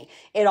helps me.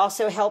 It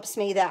also helps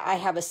me that I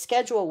have a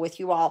schedule with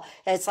you all.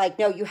 It's like,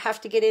 no, you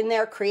have to get in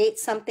there, create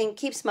something,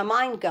 keeps my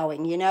mind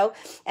going, you know,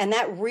 and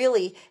that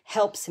really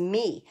helps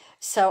me.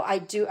 So I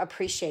do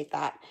appreciate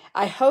that.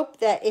 I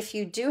hope that if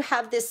you do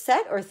have this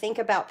set or think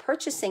about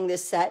purchasing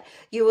this set,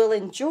 you will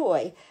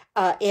enjoy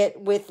it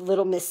with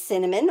Little Miss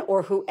Cinnamon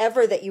or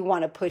whoever that you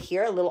want to put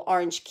here, a little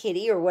orange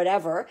kitty or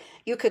whatever.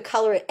 You could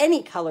color it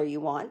any color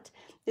you want.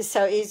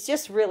 So it's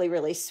just really,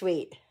 really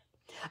sweet.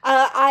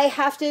 I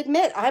have to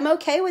admit, I'm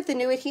okay with the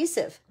new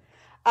adhesive.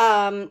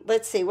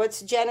 Let's see,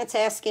 what's Janet's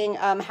asking,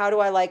 how do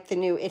I like the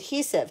new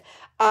adhesive?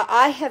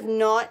 I have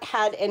not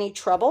had any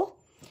trouble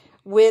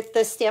with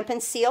the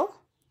Stampin' Seal.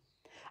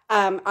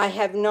 I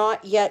have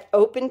not yet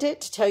opened it,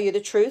 to tell you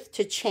the truth,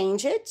 to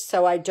change it.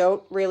 So I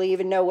don't really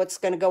even know what's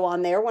going to go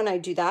on there when I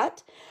do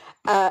that.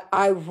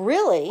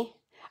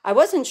 I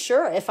wasn't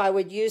sure if I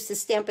would use the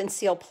Stampin'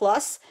 Seal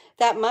Plus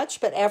that much,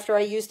 but after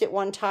I used it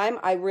one time,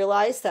 I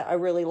realized that I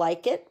really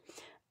like it.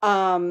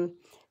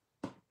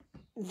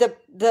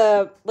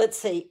 Let's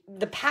see,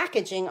 the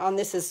packaging on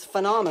this is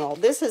phenomenal.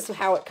 This is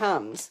how it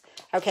comes.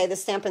 Okay, the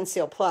Stampin'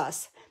 Seal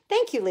Plus.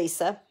 Thank you,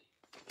 Lisa.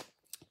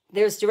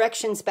 There's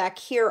directions back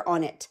here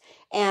on it.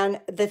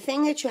 And the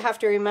thing that you have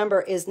to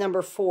remember is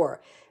number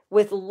 4.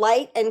 With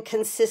light and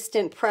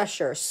consistent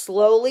pressure,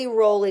 slowly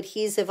roll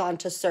adhesive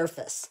onto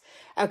surface.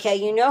 Okay,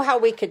 you know how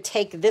we could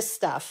take this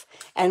stuff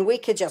and we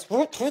could just,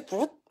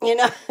 you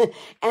know,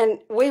 and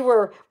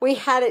we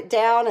had it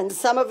down and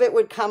some of it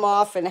would come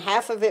off and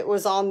half of it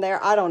was on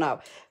there. I don't know.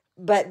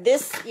 But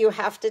this, you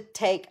have to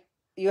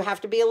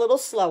be a little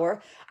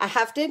slower. I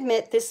have to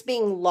admit, this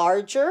being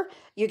larger,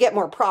 you get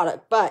more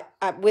product. But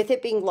with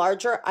it being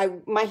larger,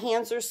 my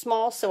hands are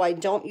small, so I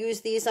don't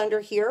use these under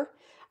here.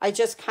 I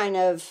just kind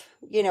of,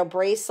 you know,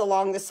 brace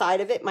along the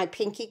side of it. My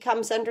pinky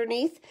comes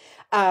underneath.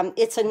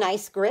 It's a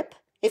nice grip.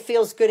 It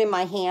feels good in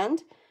my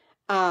hand.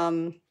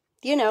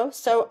 You know,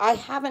 so I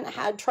haven't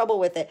had trouble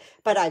with it.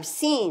 But I've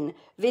seen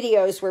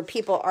videos where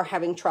people are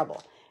having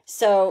trouble.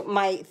 So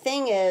my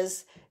thing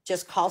is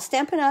just call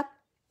Stampin' Up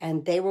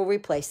and they will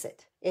replace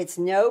it. It's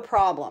no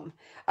problem.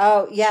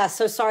 Oh, yeah,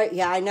 so sorry.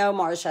 Yeah, I know,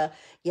 Marcia.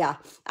 Yeah,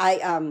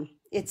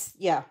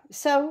 yeah.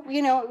 So,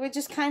 you know, we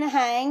just kind of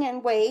hang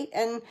and wait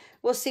and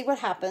we'll see what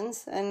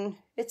happens. And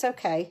it's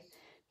okay.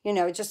 You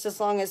know, just as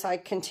long as I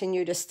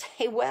continue to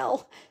stay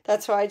well.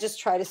 That's why I just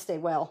try to stay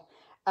well.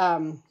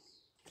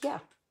 Yeah.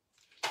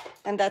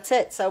 And that's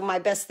it. So my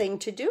best thing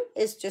to do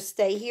is just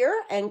stay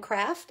here and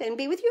craft and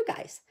be with you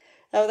guys.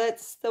 So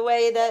that's the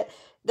way that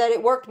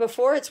it worked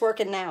before. It's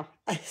working now.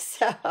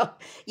 So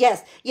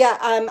yes. Yeah.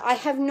 I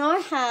have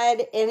not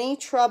had any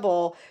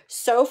trouble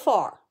so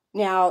far.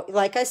 Now,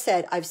 like I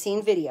said, I've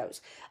seen videos,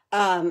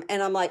 and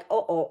I'm like,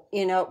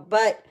 you know,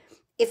 but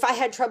if I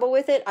had trouble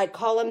with it, I'd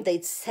call them,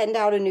 they'd send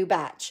out a new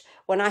batch.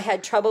 When I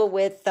had trouble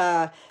with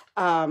the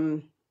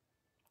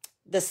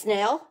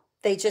snail,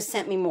 they just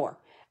sent me more.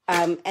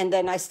 And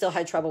then I still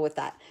had trouble with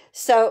that.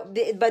 So,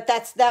 but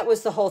that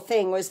was the whole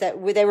thing, was that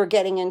they were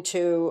getting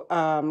into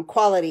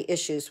quality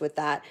issues with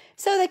that.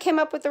 So they came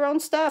up with their own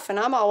stuff, and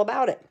I'm all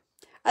about it.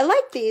 I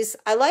like these.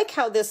 I like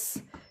how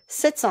this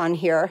sits on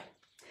here.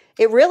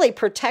 It really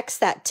protects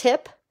that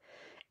tip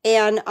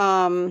and,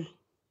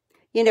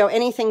 you know,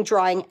 anything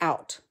drying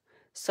out.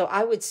 So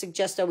I would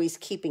suggest always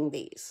keeping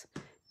these.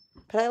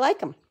 But I like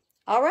them.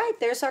 All right,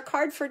 there's our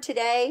card for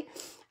today.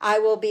 I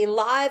will be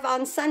live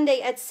on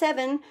Sunday at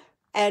 7,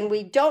 and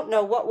we don't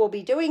know what we'll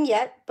be doing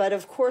yet, but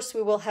of course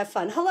we will have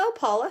fun. Hello,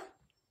 Paula.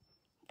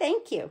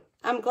 Thank you.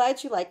 I'm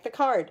glad you liked the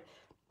card.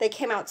 They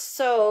came out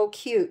so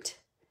cute.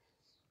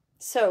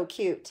 So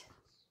cute.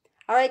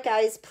 All right,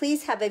 guys,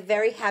 please have a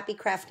very happy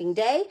crafting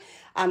day.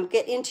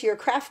 Get into your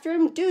craft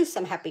room, do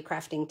some happy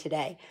crafting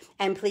today.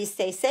 And please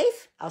stay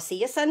safe. I'll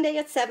see you Sunday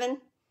at 7.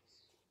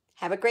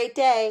 Have a great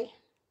day.